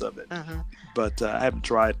benefits of it, but I haven't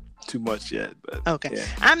tried too much yet. But Okay. yeah.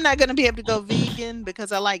 I'm not going to be able to go vegan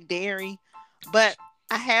because I like dairy, but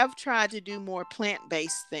I have tried to do more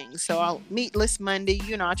plant-based things. So I'll meatless Monday,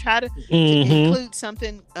 I try to include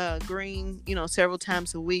something green, several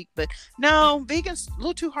times a week. But no, vegan's a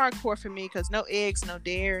little too hardcore for me because no eggs, no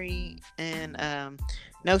dairy, and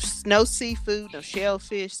no seafood, no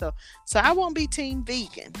shellfish. So I won't be team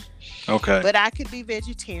vegan. Okay. But I could be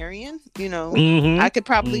vegetarian, I could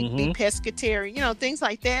probably be pescatarian, things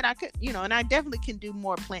like that. I could, and I definitely can do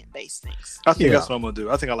more plant-based things. I think that's what I'm gonna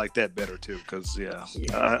do. I think I like that better too, because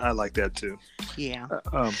I like that too. Yeah.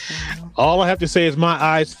 All I have to say is my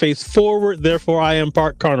eyes face forward, therefore I am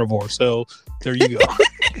part carnivore. So there you go.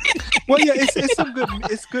 Well, yeah,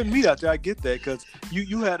 it's good meat out there. I get that because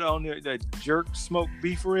you had on there that jerk smoked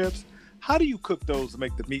beef ribs. How do you cook those to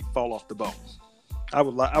make the meat fall off the bone? I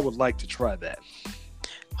would like to try that.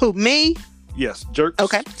 Who, me? Yes, jerk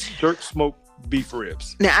smoked beef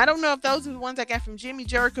ribs. Now, I don't know if those are the ones I got from Jimmy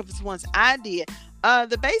Jerk, or if it's the ones I did.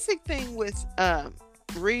 The basic thing with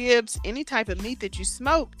ribs, any type of meat that you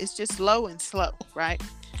smoke, is just low and slow, right?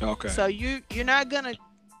 Okay. So you're not gonna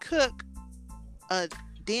cook a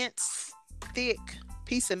dense, thick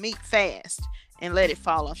piece of meat fast and let it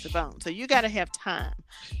fall off the bone. So you got to have time.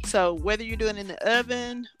 So whether you're doing it in the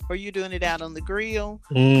oven or you're doing it out on the grill,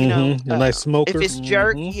 you know, a nice smoker. if it's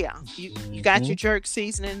jerk, yeah, you got your jerk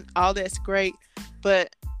seasoning, all that's great,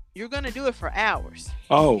 but you're gonna do it for hours.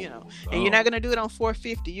 Oh, you know, and you're not gonna do it on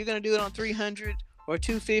 450. You're gonna do it on 300 or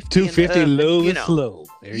 250. 250 low and slow.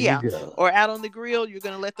 There you go. Or out on the grill, you're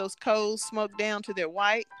gonna let those coals smoke down to their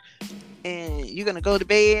white, and you're gonna go to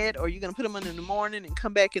bed, or you're gonna put them on in the morning and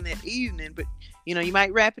come back in that evening. But you know, you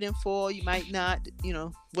might wrap it in foil, you might not. You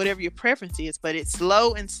know, whatever your preference is, but it's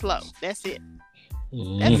low and slow. That's it.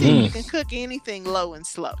 That's it. You can cook anything low and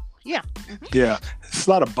slow. Yeah. Yeah. It's a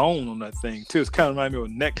lot of bone on that thing too. It's kind of remind me of a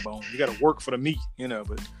neck bone. You got to work for the meat, you know.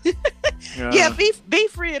 But yeah,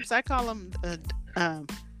 beef ribs. I call them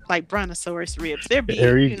like brontosaurus ribs. They're big.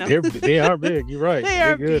 You know? They are big. You're right.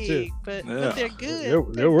 They're good big, too. but they're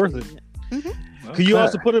good. They're worth it. Mm-hmm. Okay. Can you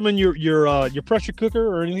also put them in your pressure cooker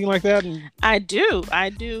or anything like that? I do.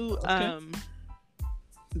 Okay.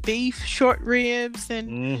 Beef short ribs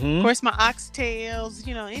and of course my oxtails.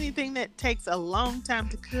 You know, anything that takes a long time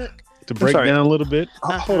to cook. To break down a little bit.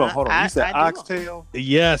 Hold on. You said oxtail?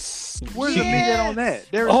 Yes. Where's the meat on that?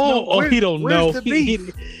 He don't know.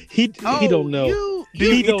 He don't know.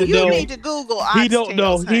 You need to Google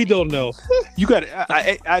oxtails. He don't know. You got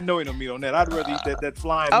it. I know ain't no meat on that. I'd rather eat that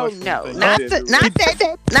flying. Oh no, thing. not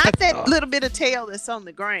that little bit of tail that's on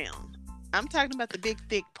the ground. I'm talking about the big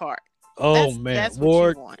thick part. That's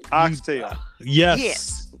Ward, what you want. Oxtail.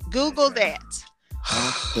 Yes. Google that.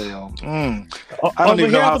 Oxtail. I don't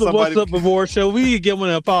even know how somebody. What's up, Ward show? We get one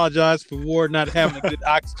to apologize for Ward not having a good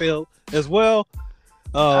oxtail as well.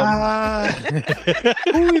 Who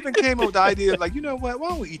even came up with the idea of like, you know what? Why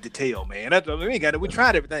don't we eat the tail, man? We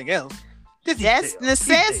tried everything else. That's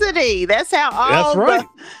necessity. That's how all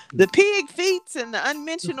the pig feets and the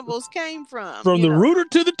unmentionables came from. From the rooter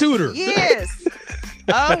to the tutor. Yes.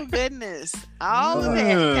 Oh goodness. All of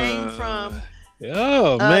that came from.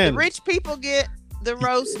 Oh man. The rich people get the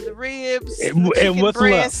roast, the ribs, and what's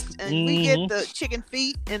breast, left? And we get the chicken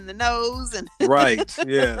feet and the nose and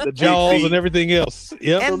the jaws and everything else.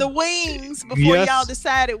 Yep. And the wings before y'all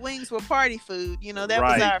decided wings were party food. You know, that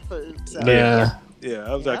was our food. So. Yeah,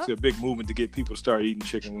 that was actually a big movement to get people to start eating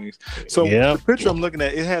chicken wings. So the picture I'm looking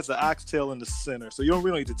at, it has an oxtail in the center. So you don't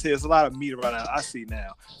really need the tail. There's a lot of meat around it. I see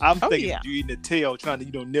now. I'm thinking you're eating the tail, trying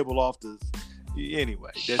to nibble off the.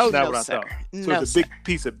 Anyway, that's not what I thought. So it's a big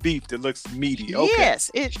piece of beef that looks meaty. Okay.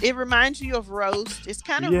 Yes, it reminds you of roast. It's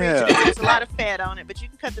kind of rich. There's a lot of fat on it, but you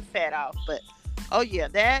can cut the fat off. But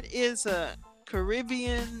that is a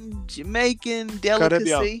Caribbean, Jamaican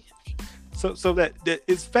delicacy. So that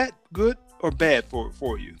is fat good or bad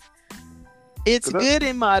for you? It's good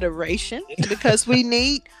in moderation because we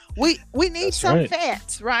need some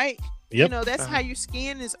fats, right? Yep. You know, that's how your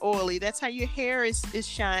skin is oily. That's how your hair is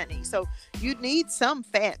shiny. So you need some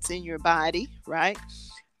fats in your body, right?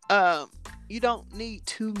 You don't need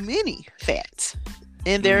too many fats.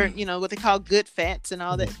 And they're, what they call good fats and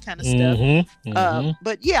all that kind of stuff.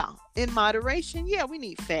 But in moderation, we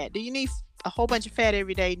need fat. Do you need a whole bunch of fat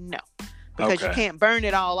every day? No. Because you can't burn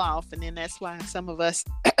it all off. And then that's why some of us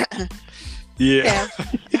have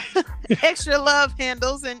extra love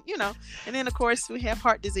handles and then of course we have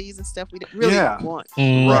heart disease and stuff we really don't want.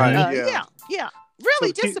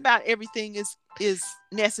 Really just about everything is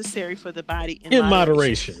necessary for the body in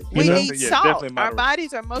moderation. We need salt. Our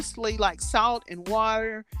bodies are mostly like salt and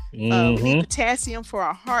water. We need potassium for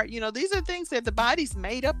our heart. These are things that the body's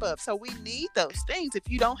made up of. So we need those things. If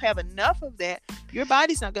you don't have enough of that, your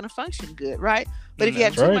body's not going to function good, right? But if you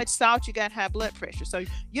have too much salt, you got high blood pressure. So,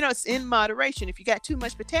 it's in moderation. If you got too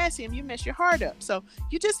much potassium, you mess your heart up. So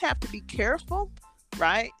you just have to be careful,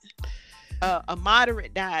 right? A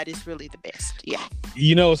moderate diet is really the best. Yeah.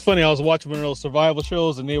 It's funny. I was watching one of those survival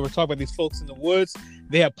shows and they were talking about these folks in the woods.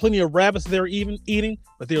 They have plenty of rabbits they're even eating,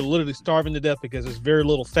 but they're literally starving to death because there's very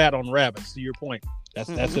little fat on rabbits. To your point, that's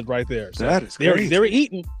it right there. So that is crazy. They were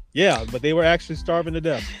eating, but they were actually starving to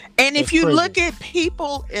death. And if you look at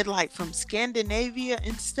people from Scandinavia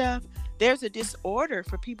and stuff, there's a disorder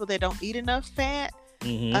for people that don't eat enough fat,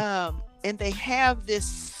 and they have this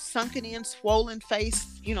sunken in, swollen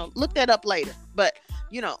face. Look that up later. But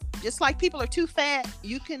just like people are too fat,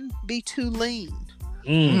 you can be too lean.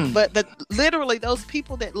 But literally those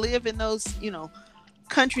people that live in those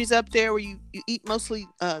countries up there where you eat mostly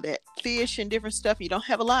that fish and different stuff, you don't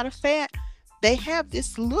have a lot of fat, they have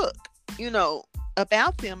this look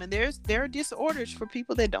about them, and there are disorders for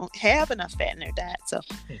people that don't have enough fat in their diet. So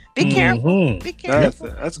be careful. Be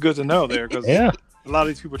careful. That's good to know there, because a lot of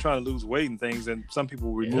these people are trying to lose weight and things, and some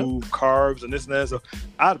people remove carbs and this and that. So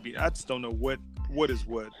I just don't know what is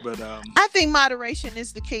what. But I think moderation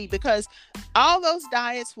is the key, because all those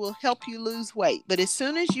diets will help you lose weight. But as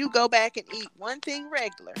soon as you go back and eat one thing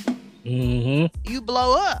regular, you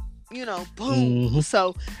blow up. You know, boom.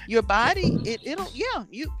 So your body, it'll you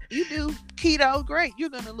do keto, great. You're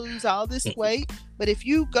gonna lose all this weight. But if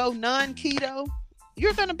you go non-keto,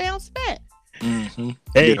 you're gonna bounce back.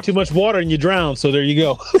 Hey, too much water and you drown. So there you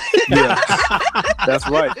go. Yeah, that's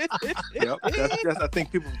right. Yep, that's I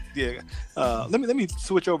think people. Yeah. Let me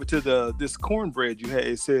switch over to this cornbread you had.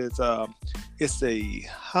 It says it's a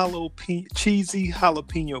cheesy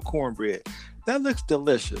jalapeno cornbread. That looks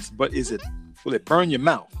delicious, but will it burn your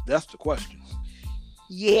mouth? That's the question.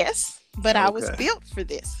 Yes, but I was built for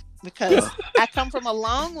this because I come from a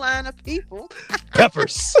long line of people,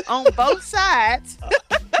 peppers on both sides,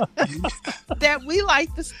 that we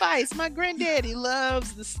like the spice. My granddaddy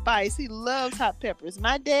loves the spice. He loves hot peppers.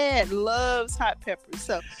 My dad loves hot peppers.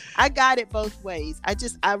 So I got it both ways.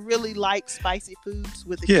 I really like spicy foods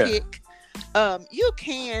with a kick. You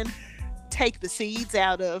can take the seeds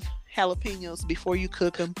out of jalapenos before you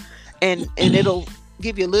cook them, and it'll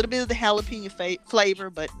give you a little bit of the jalapeno flavor,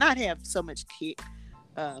 but not have so much kick.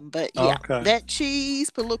 But yeah, that cheese,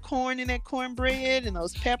 put a little corn in that cornbread and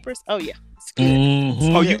those peppers. Oh yeah, it's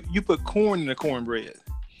good. Oh, you put corn in the cornbread?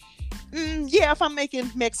 Yeah, if I'm making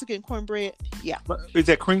Mexican cornbread, yeah. Is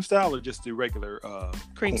that cream style or just the regular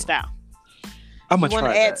cream style? I'm gonna you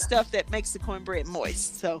want to add stuff that makes the cornbread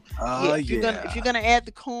moist. So if you're gonna add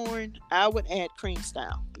the corn, I would add cream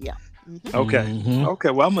style. Yeah.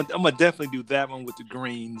 Okay. Well, I'm gonna definitely do that one with the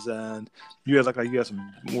greens, and you have you have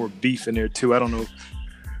some more beef in there too. I don't know.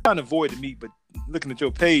 I'm trying to avoid the meat, but looking at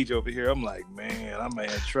your page over here, I'm like, man, I may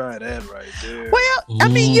try that right there. Well, I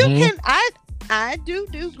mean, you can. I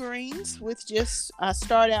do greens with I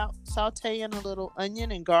start out sauteing a little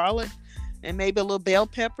onion and garlic, and maybe a little bell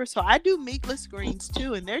pepper. So I do meatless greens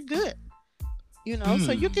too, and they're good. You know,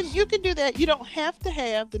 so you can do that. You don't have to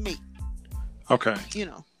have the meat. Okay. You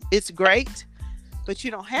know, it's great, but you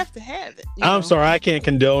don't have to have it. I'm sorry, I can't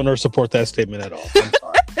condone or support that statement at all. I'm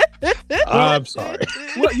sorry. I'm sorry.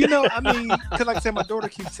 Well, you know, I mean, because like I said, my daughter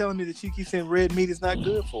keeps telling me that she keeps saying red meat is not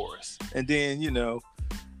good for us, and then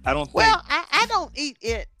I don't think. Well, I don't eat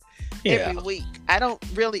it every week. I don't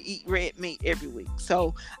really eat red meat every week.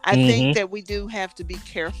 So I think that we do have to be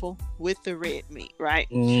careful with the red meat, right?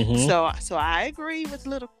 So I agree with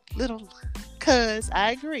little cuz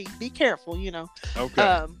I agree. Be careful,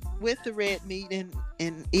 with the red meat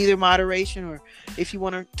in either moderation, or if you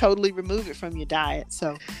want to totally remove it from your diet.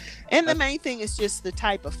 So, and the main thing is just the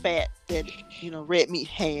type of fat that, red meat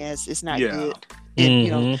has. It's not good.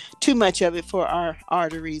 Too much of it for our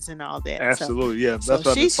arteries and all that. Absolutely, yeah. That's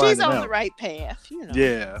what she's on the right path.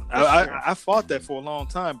 Yeah, I fought that for a long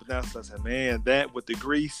time, but now I said, man, that with the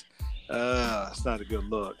grease, it's not a good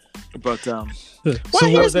look. But well,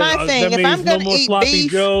 here's my thing: if I'm gonna eat sloppy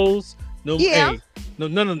beef, Joes,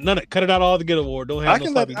 none of cut it out altogether, or don't have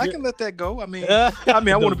I can let that go. I mean, I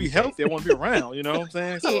want to be healthy. I want to be around. You know what I'm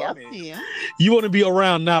saying? So, You want to be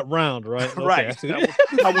around, not round, right? Okay. Right.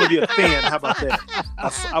 I want to be a thin. How about that?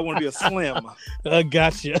 I want to be a slim.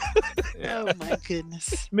 Gotcha. Oh my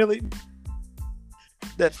goodness, Millie.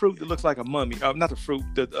 That fruit that looks like a mummy. Not the fruit.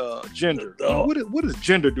 The ginger. What does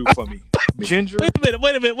ginger do for me? Ginger.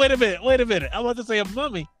 Wait a minute. I'm about to say a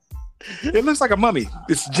mummy. It looks like a mummy.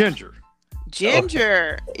 It's ginger.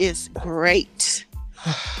 Ginger is great.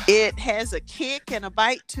 It has a kick and a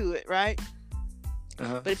bite to it, right?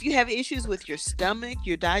 But if you have issues with your stomach,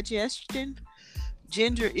 your digestion,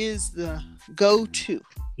 ginger is the go-to.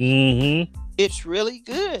 It's really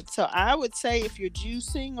good. So I would say if you're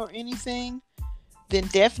juicing or anything, then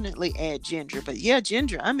definitely add ginger. But yeah,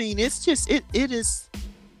 ginger, I mean, it's just it is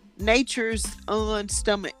nature's own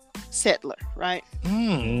stomach settler, right?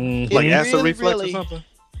 Like acid reflux or something.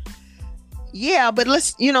 Yeah, but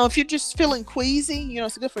if you're just feeling queasy,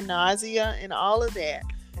 it's good for nausea and all of that.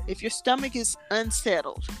 If your stomach is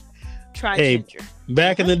unsettled, try ginger.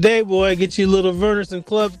 Back in the day, boy, get you little Verner's and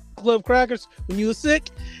club crackers when you were sick.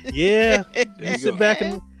 Yeah, you sit back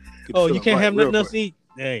and you can't have nothing else to eat.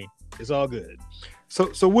 Hey, it's all good.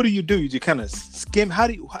 So what do? You just kind of skim? I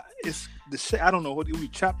don't know. What do you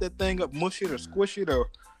chop that thing up, mush it, or squish it, or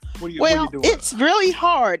what do you? Well, what do you do it's really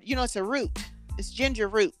hard. It's a root. It's ginger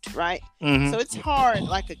root, right? So it's hard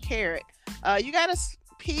like a carrot. You gotta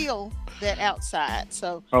peel that outside.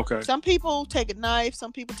 So some people take a knife,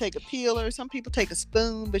 some people take a peeler, some people take a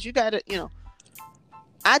spoon, but you gotta,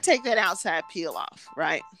 I take that outside peel off,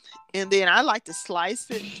 right? And then I like to slice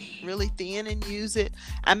it really thin and use it.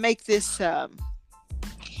 I make this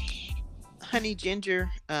honey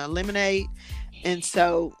ginger lemonade, and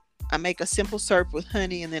so I make a simple syrup with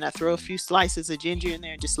honey, and then I throw a few slices of ginger in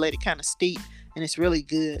there and just let it kind of steep, and it's really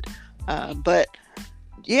good. But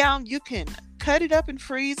yeah, you can cut it up and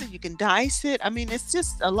freeze it. You can dice it. I mean, it's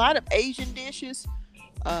just a lot of Asian dishes.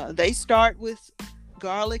 They start with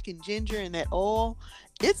garlic and ginger and that oil.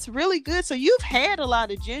 It's really good. So you've had a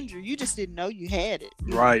lot of ginger. You just didn't know you had it.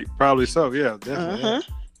 Right. Probably so. Yeah, definitely. Uh-huh.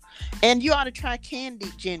 And you ought to try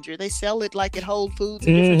candied ginger. They sell it like at Whole Foods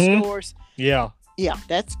and different stores. Yeah. Yeah,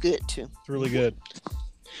 that's good too. It's really good.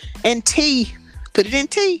 And tea. Put it in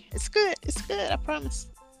tea. It's good. It's good. I promise.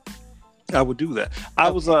 I would do that.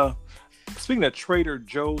 I was speaking of Trader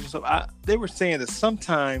Joe's and stuff. They were saying that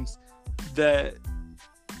sometimes that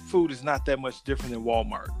food is not that much different than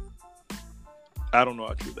Walmart. I don't know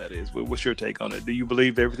how true that is, but what's your take on it? Do you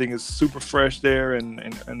believe everything is super fresh there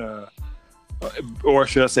or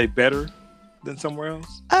should I say better than somewhere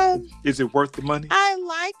else? Is it worth the money? I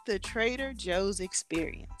like the Trader Joe's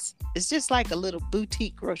experience. It's just like a little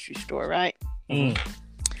boutique grocery store, right? Mm.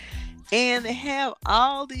 And they have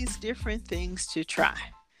all these different things to try.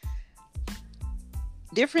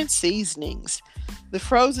 Different seasonings. The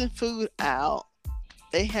frozen food aisle.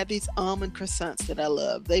 They have these almond croissants that I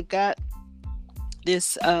love. They've got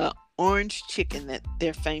this orange chicken that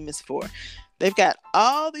they're famous for. They've got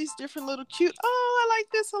all these different little cute, I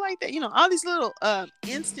like this, I like that. You know, all these little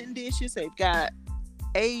instant dishes. They've got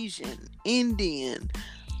Asian, Indian.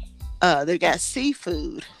 They've got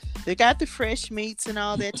seafood. They got the fresh meats and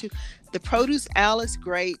all that too. The produce aisle is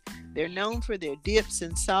great. They're known for their dips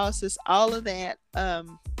and sauces, all of that.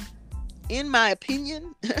 In my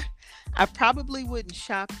opinion, I probably wouldn't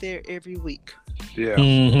shop there every week. Yeah.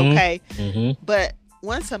 Mm-hmm. Okay. Mm-hmm. But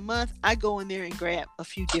once a month, I go in there and grab a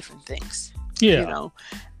few different things. Yeah. You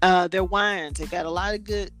know, their wines. They got a lot of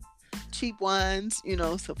good, cheap wines. You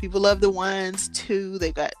know, so people love the wines too.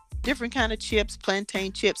 They got different kind of chips,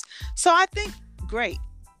 plantain chips. So I think great.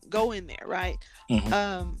 Go in there, right?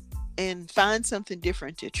 Mm-hmm. And find something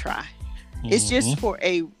different to try. It's just for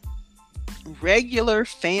a regular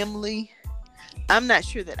family. I'm not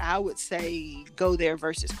sure that I would say go there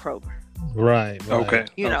versus Kroger. Right. Okay.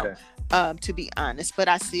 You know, to be honest, but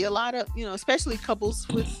I see a lot of, you know, especially couples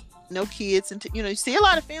with no kids, and you know, you see a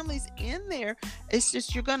lot of families in there. It's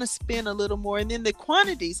just you're going to spend a little more, and then the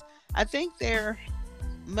quantities. I think there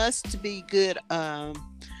must be good.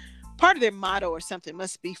 Part of their motto or something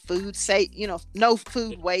must be food safe. You know, no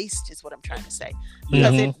food waste is what I'm trying to say,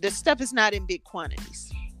 because the stuff is not in big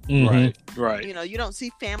quantities. Mm-hmm. Right. You know, you don't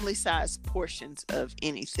see family size portions of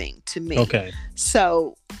anything to me. Okay.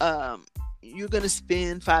 So, you're going to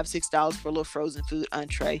spend $5-6 for a little frozen food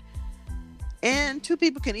entree, and 2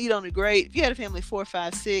 people can eat on it great. If you had a family of 4,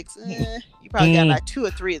 5, 6, you probably got like 2 or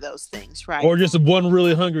 3 of those things, right? Or just one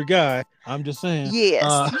really hungry guy. I'm just saying.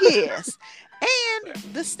 Yes, yes. And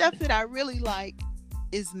the stuff that I really like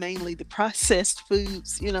is mainly the processed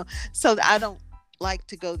foods, you know, so I don't like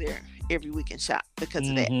to go there every week and shop because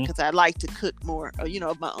of that, because I like to cook more, you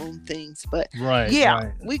know, of my own things. But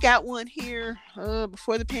we got one here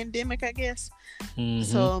before the pandemic, I guess.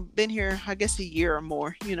 So I've been here, I guess, a year or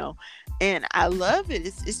more, you know, and I love it.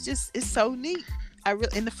 It's so neat.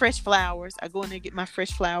 And the fresh flowers. I go in there and get my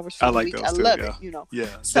fresh flowers for the week. I love it, you know.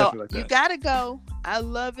 Yeah. So like you gotta go. I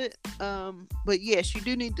love it. But yes, you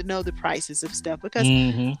do need to know the prices of stuff, because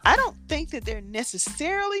I don't think that they're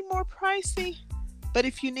necessarily more pricey. But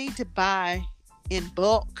if you need to buy in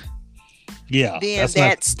bulk, then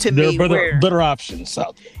that's to me better options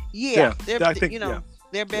out there. Yeah, I think, you know.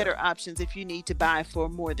 They're better options if you need to buy for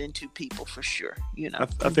more than 2 people, for sure. You know,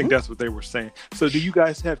 I think that's what they were saying. So, do you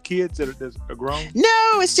guys have kids that are grown?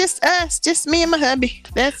 No, it's just us, just me and my hubby.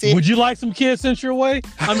 That's it. Would you like some kids sent your way?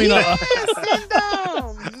 I mean, send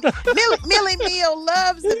them. Millie Meal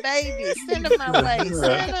loves the babies. Send them my way.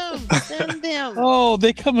 Send them. Oh,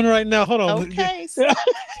 they're coming right now. Hold on. Okay,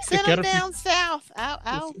 send them down south.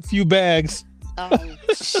 I'll a few bags. Oh,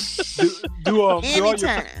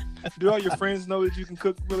 anytime. Do all your friends know that you can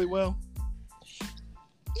cook really well?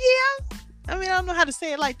 Yeah. I mean, I don't know how to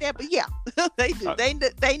say it like that, but yeah, they do.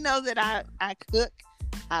 They know that I cook.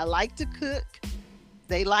 I like to cook.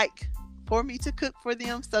 They like for me to cook for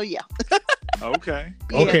them. So yeah. Okay.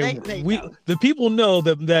 Yeah, okay. They know. The people know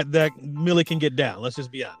that Millie can get down. Let's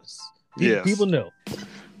just be honest. Yes. People know.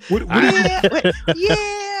 Yeah.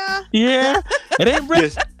 Yeah. It ain't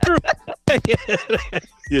really true.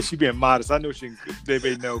 Yeah, she being modest. I know they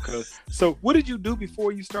may know. So what did you do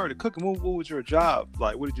before you started cooking? What was your job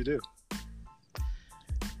like? What did you do?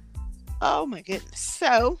 Oh my goodness.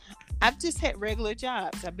 So I've just had regular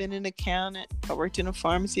jobs. I've been an accountant. I worked in a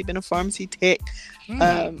pharmacy, been a pharmacy tech.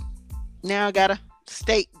 now I got a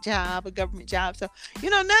state job, a government job. So,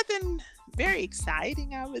 nothing very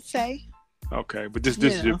exciting, I would say. Okay, but this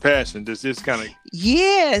is your passion. This kind of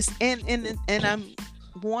yes, and I'm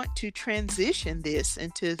want to transition this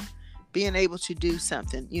into being able to do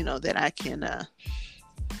something, that I can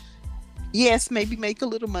maybe make a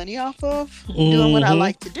little money off of doing what I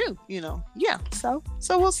like to do, Yeah. So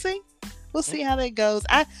we'll see. We'll see how that goes.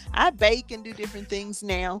 I bake and do different things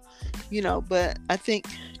now, but I think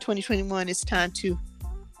 2021 is time to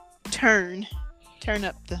turn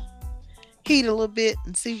up the heat a little bit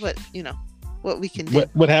and see what we can do.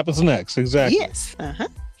 What happens next? Exactly. Yes.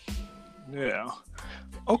 Yeah.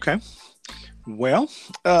 Okay. Well,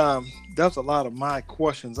 that's a lot of my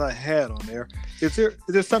questions I had on there. Is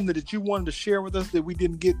there something that you wanted to share with us that we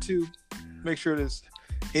didn't get to? Make sure there's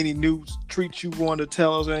any new treats you want to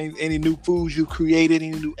tell us, or any new foods you created,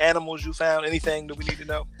 any new animals you found, anything that we need to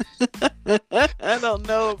know? I don't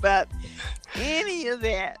know about any of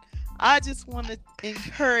that. I just want to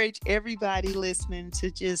encourage everybody listening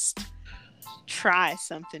to just try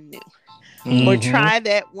something new, or try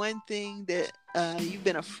that one thing that you've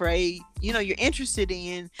been afraid, you're interested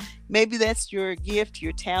in. Maybe that's your gift,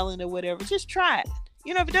 your talent, or whatever. Just try it.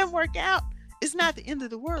 If it doesn't work out, it's not the end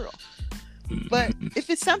of the world. But if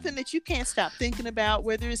it's something that you can't stop thinking about,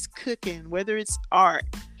 whether it's cooking, whether it's art,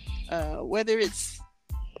 whether it's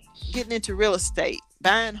getting into real estate,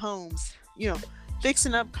 buying homes,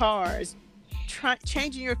 fixing up cars,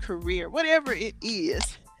 changing your career, whatever it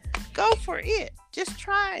is, go for it. Just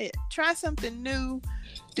try it. Try something new.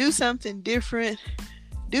 Do something different.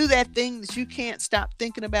 Do that thing that you can't stop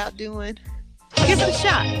thinking about doing. Give it a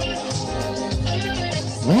shot.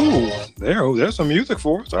 Ooh, there's some music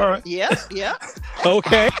for us. All right. Yep.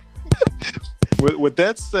 Okay. With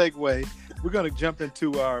that segue, we're going to jump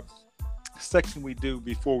into our section we do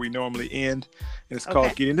before we normally end, and it's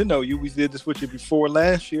called Getting to Know You. We did this with you before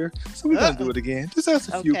last year, so we're going to do it again. Just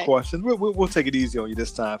ask a few questions. We'll take it easy on you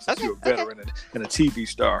this time, since you're a veteran and a TV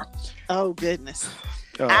star. Oh, goodness.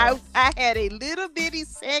 I had a little bitty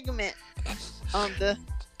segment on the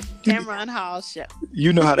Cameron Hall show.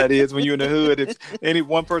 You know how that is when you're in the hood. If any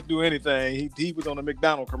one person do anything, he was on a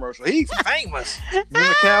McDonald's commercial. He's famous.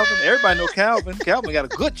 Remember Calvin? Everybody know Calvin. Calvin got a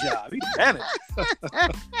good job. He's managed.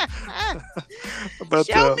 But,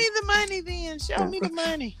 show me the money then. Show me the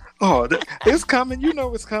money. Oh, it's coming. You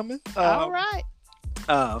know it's coming. All right.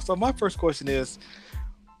 So my first question is,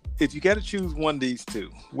 if you got to choose one of these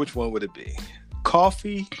two, which one would it be?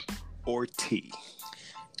 Coffee or tea?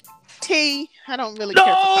 Tea. I don't really care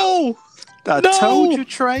for coffee. I told you,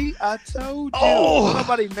 Trey. I told you.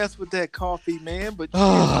 Nobody mess with that coffee, man. But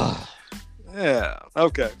yeah.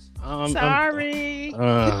 Okay. Sorry.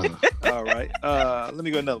 All right. Let me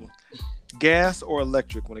go another one. Gas or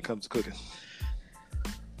electric when it comes to cooking?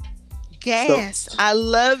 Gas. So, I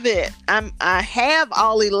love it. I have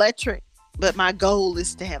all electric, but my goal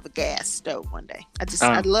is to have a gas stove one day.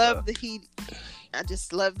 I love the heat. I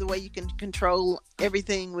just love the way you can control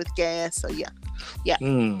everything with gas. So yeah.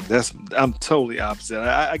 I'm totally opposite.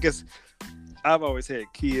 I guess I've always had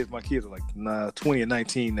kids. My kids are like 20 and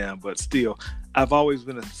 19 now, but still, I've always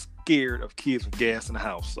been scared of kids with gas in the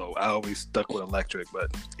house. So I always stuck with electric.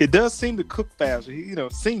 But it does seem to cook faster.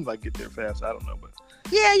 It seems like get there faster. I don't know, but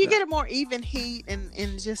yeah, you get a more even heat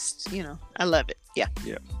and just I love it. Yeah.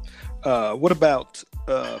 Yeah. What about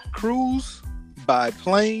cruise by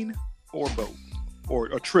plane or boat? Or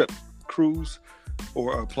a trip, cruise,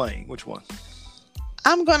 or a plane? Which one?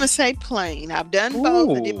 I'm going to say plane. I've done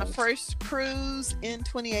both. I did my first cruise in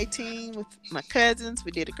 2018 with my cousins.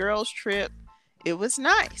 We did a girls' trip. It was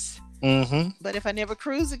nice. Mm-hmm. But if I never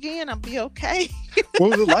cruise again, I'll be okay.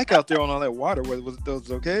 What was it like out there on all that water? Was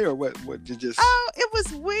it okay, or what? What did you just? Oh, it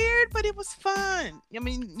was weird, but it was fun. I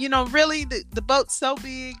mean, really, the boat's so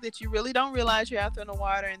big that you really don't realize you're out there in the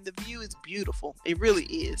water, and the view is beautiful. It really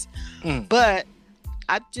is. But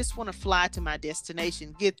I just want to fly to my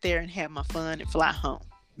destination, get there and have my fun and fly home.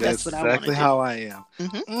 That's what exactly I how I am.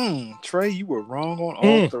 Mm-hmm. Trey, you were wrong on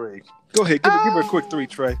all three. Go ahead, give her a quick three,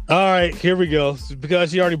 Trey. All right, here we go.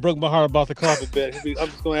 Because you already broke my heart about the coffee bed, I'm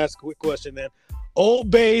just going to ask a quick question then.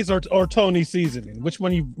 Old Bay's or Tony seasoning? Which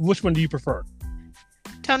one do you prefer?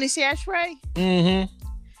 Tony Chachere?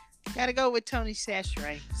 Mm-hmm. Gotta go with Tony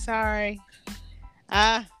Chachere. Sorry.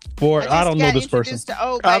 I don't know this person. To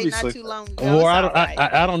Old Bay not too long ago.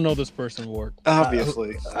 I don't know this person, Ward.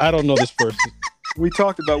 Obviously. I don't know this person. We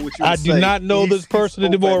talked about what you I do not know this person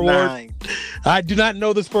anymore, Ward. I do not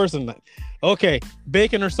know this person. Okay.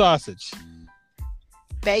 Bacon or sausage?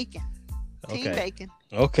 Bacon. Okay. Team bacon.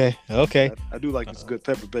 Okay. I do like this good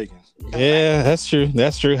pepper bacon. Yeah, that's true.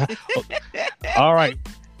 All right.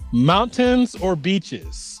 Mountains or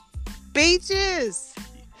beaches? Beaches.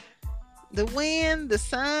 The wind, the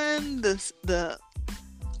sun, the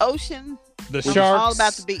ocean. The I'm sharks. all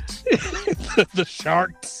about the beach. The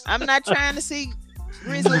sharks. I'm not trying to see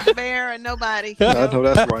grizzly bear or nobody. I know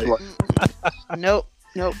that's right. Nope.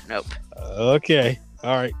 Okay.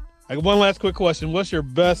 All right. I got one last quick question. What's your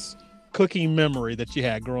best cooking memory that you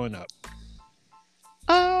had growing up?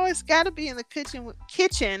 Oh, it's got to be in the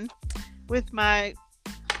kitchen with my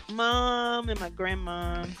mom and my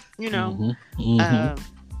grandma. You know,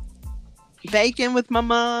 baking with my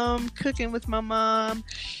mom, cooking with my mom,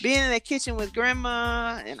 being in the kitchen with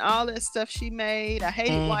grandma and all that stuff she made. I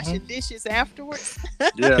hated washing dishes afterwards.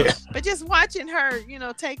 Yeah. But just watching her,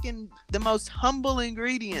 taking the most humble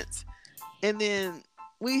ingredients, and then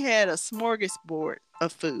we had a smorgasbord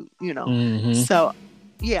of food, So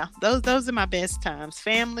yeah, those are my best times.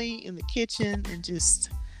 Family in the kitchen and just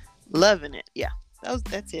loving it. Yeah.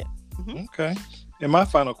 That's it. Mm-hmm. Okay. And my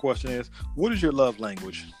final question is, what is your love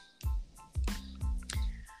language?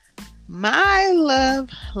 My love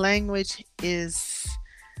language is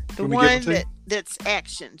the one that's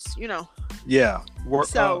actions, Yeah.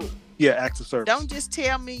 So acts of service. don't just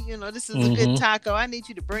tell me, this is a good taco. I need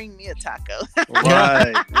you to bring me a taco.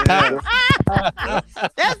 Right. Yeah.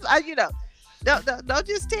 That's don't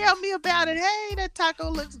just tell me about it. Hey, that taco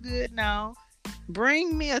looks good. No,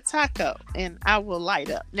 bring me a taco and I will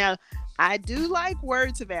light up. Now, I do like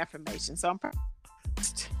words of affirmation, so I'm a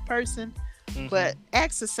person. But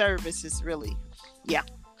acts of service is really, show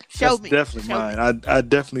That's me. Definitely mine. I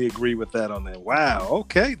definitely agree with that on that. Wow.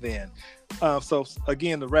 Okay, then. So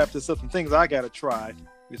again, to wrap this up, some things I got to try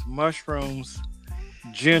is mushrooms,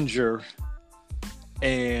 ginger,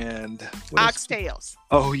 and Oxtails.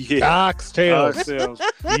 Oh yeah, Oxtails. Oxtails.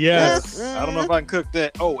 Yes. I don't know if I can cook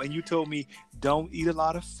that. Oh, and you told me don't eat a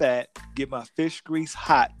lot of fat. Get my fish grease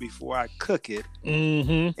hot before I cook it,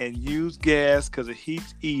 and use gas because it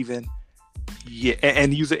heats even. Yeah,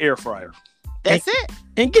 and use an air fryer. That's it.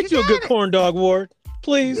 And get you a good corn dog, Ward,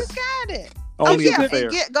 please. You got it. Only and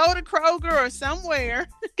fair. Go to Kroger or somewhere.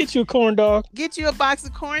 Get you a corn dog. Get you a box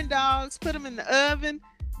of corn dogs. Put them in the oven.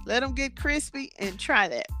 Let them get crispy and try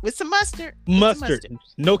that with some mustard. Mustard.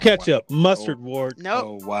 No ketchup. Wow. Mustard, Ward. Nope.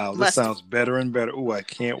 Oh wow, this Mustard. sounds better and better. Oh, I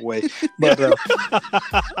can't wait. But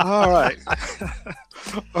all right.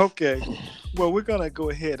 Okay. Well, we're gonna go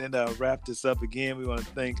ahead and wrap this up again. We want to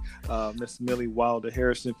thank Miss Millie Wilder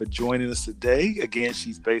Harrison for joining us today. Again,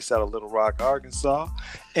 she's based out of Little Rock, Arkansas.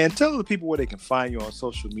 And tell the people where they can find you on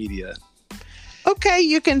social media. Okay,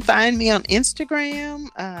 you can find me on Instagram,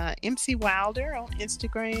 MC Wilder on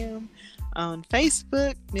Instagram, on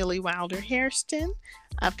Facebook, Millie Wilder Hairston.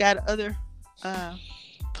 I've got other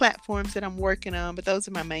platforms that I'm working on, but those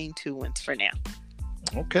are my main two ones for now.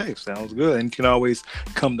 Okay, sounds good. And you can always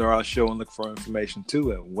come to our show and look for information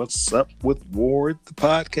too at What's Up with Ward, the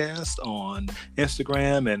podcast, on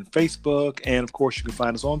Instagram and Facebook. And of course, you can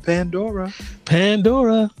find us on Pandora.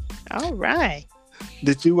 All right.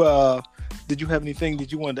 Did you have anything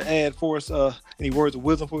that you wanted to add for us? Any words of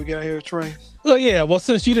wisdom before we get out here, Trey? Oh yeah. Well,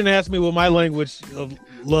 since you didn't ask me what my language of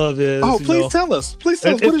love is, please tell us. Please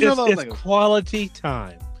tell us. What is your love it's language? quality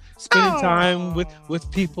time. Spending time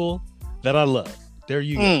with people that I love. There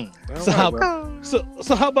you go.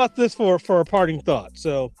 So how about this for a parting thought?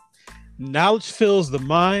 So, knowledge fills the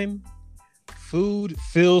mind, food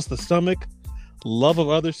fills the stomach, love of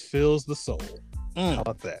others fills the soul. How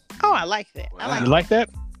about that? Oh, I like that. Wow. You like that?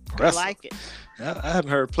 I like it. I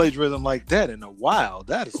haven't heard plagiarism like that in a while.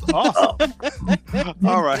 That is awesome.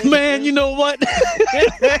 All right. Man, you know what?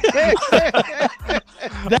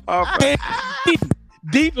 All right.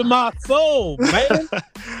 Deep in my soul, man.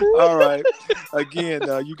 All right. Again,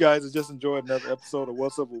 you guys have just enjoyed another episode of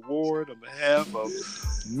What's Up with Ward. On behalf of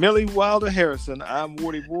Millie Wilder Harrison, I'm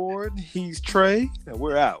Wardy Ward. He's Trey, and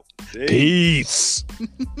we're out. Peace.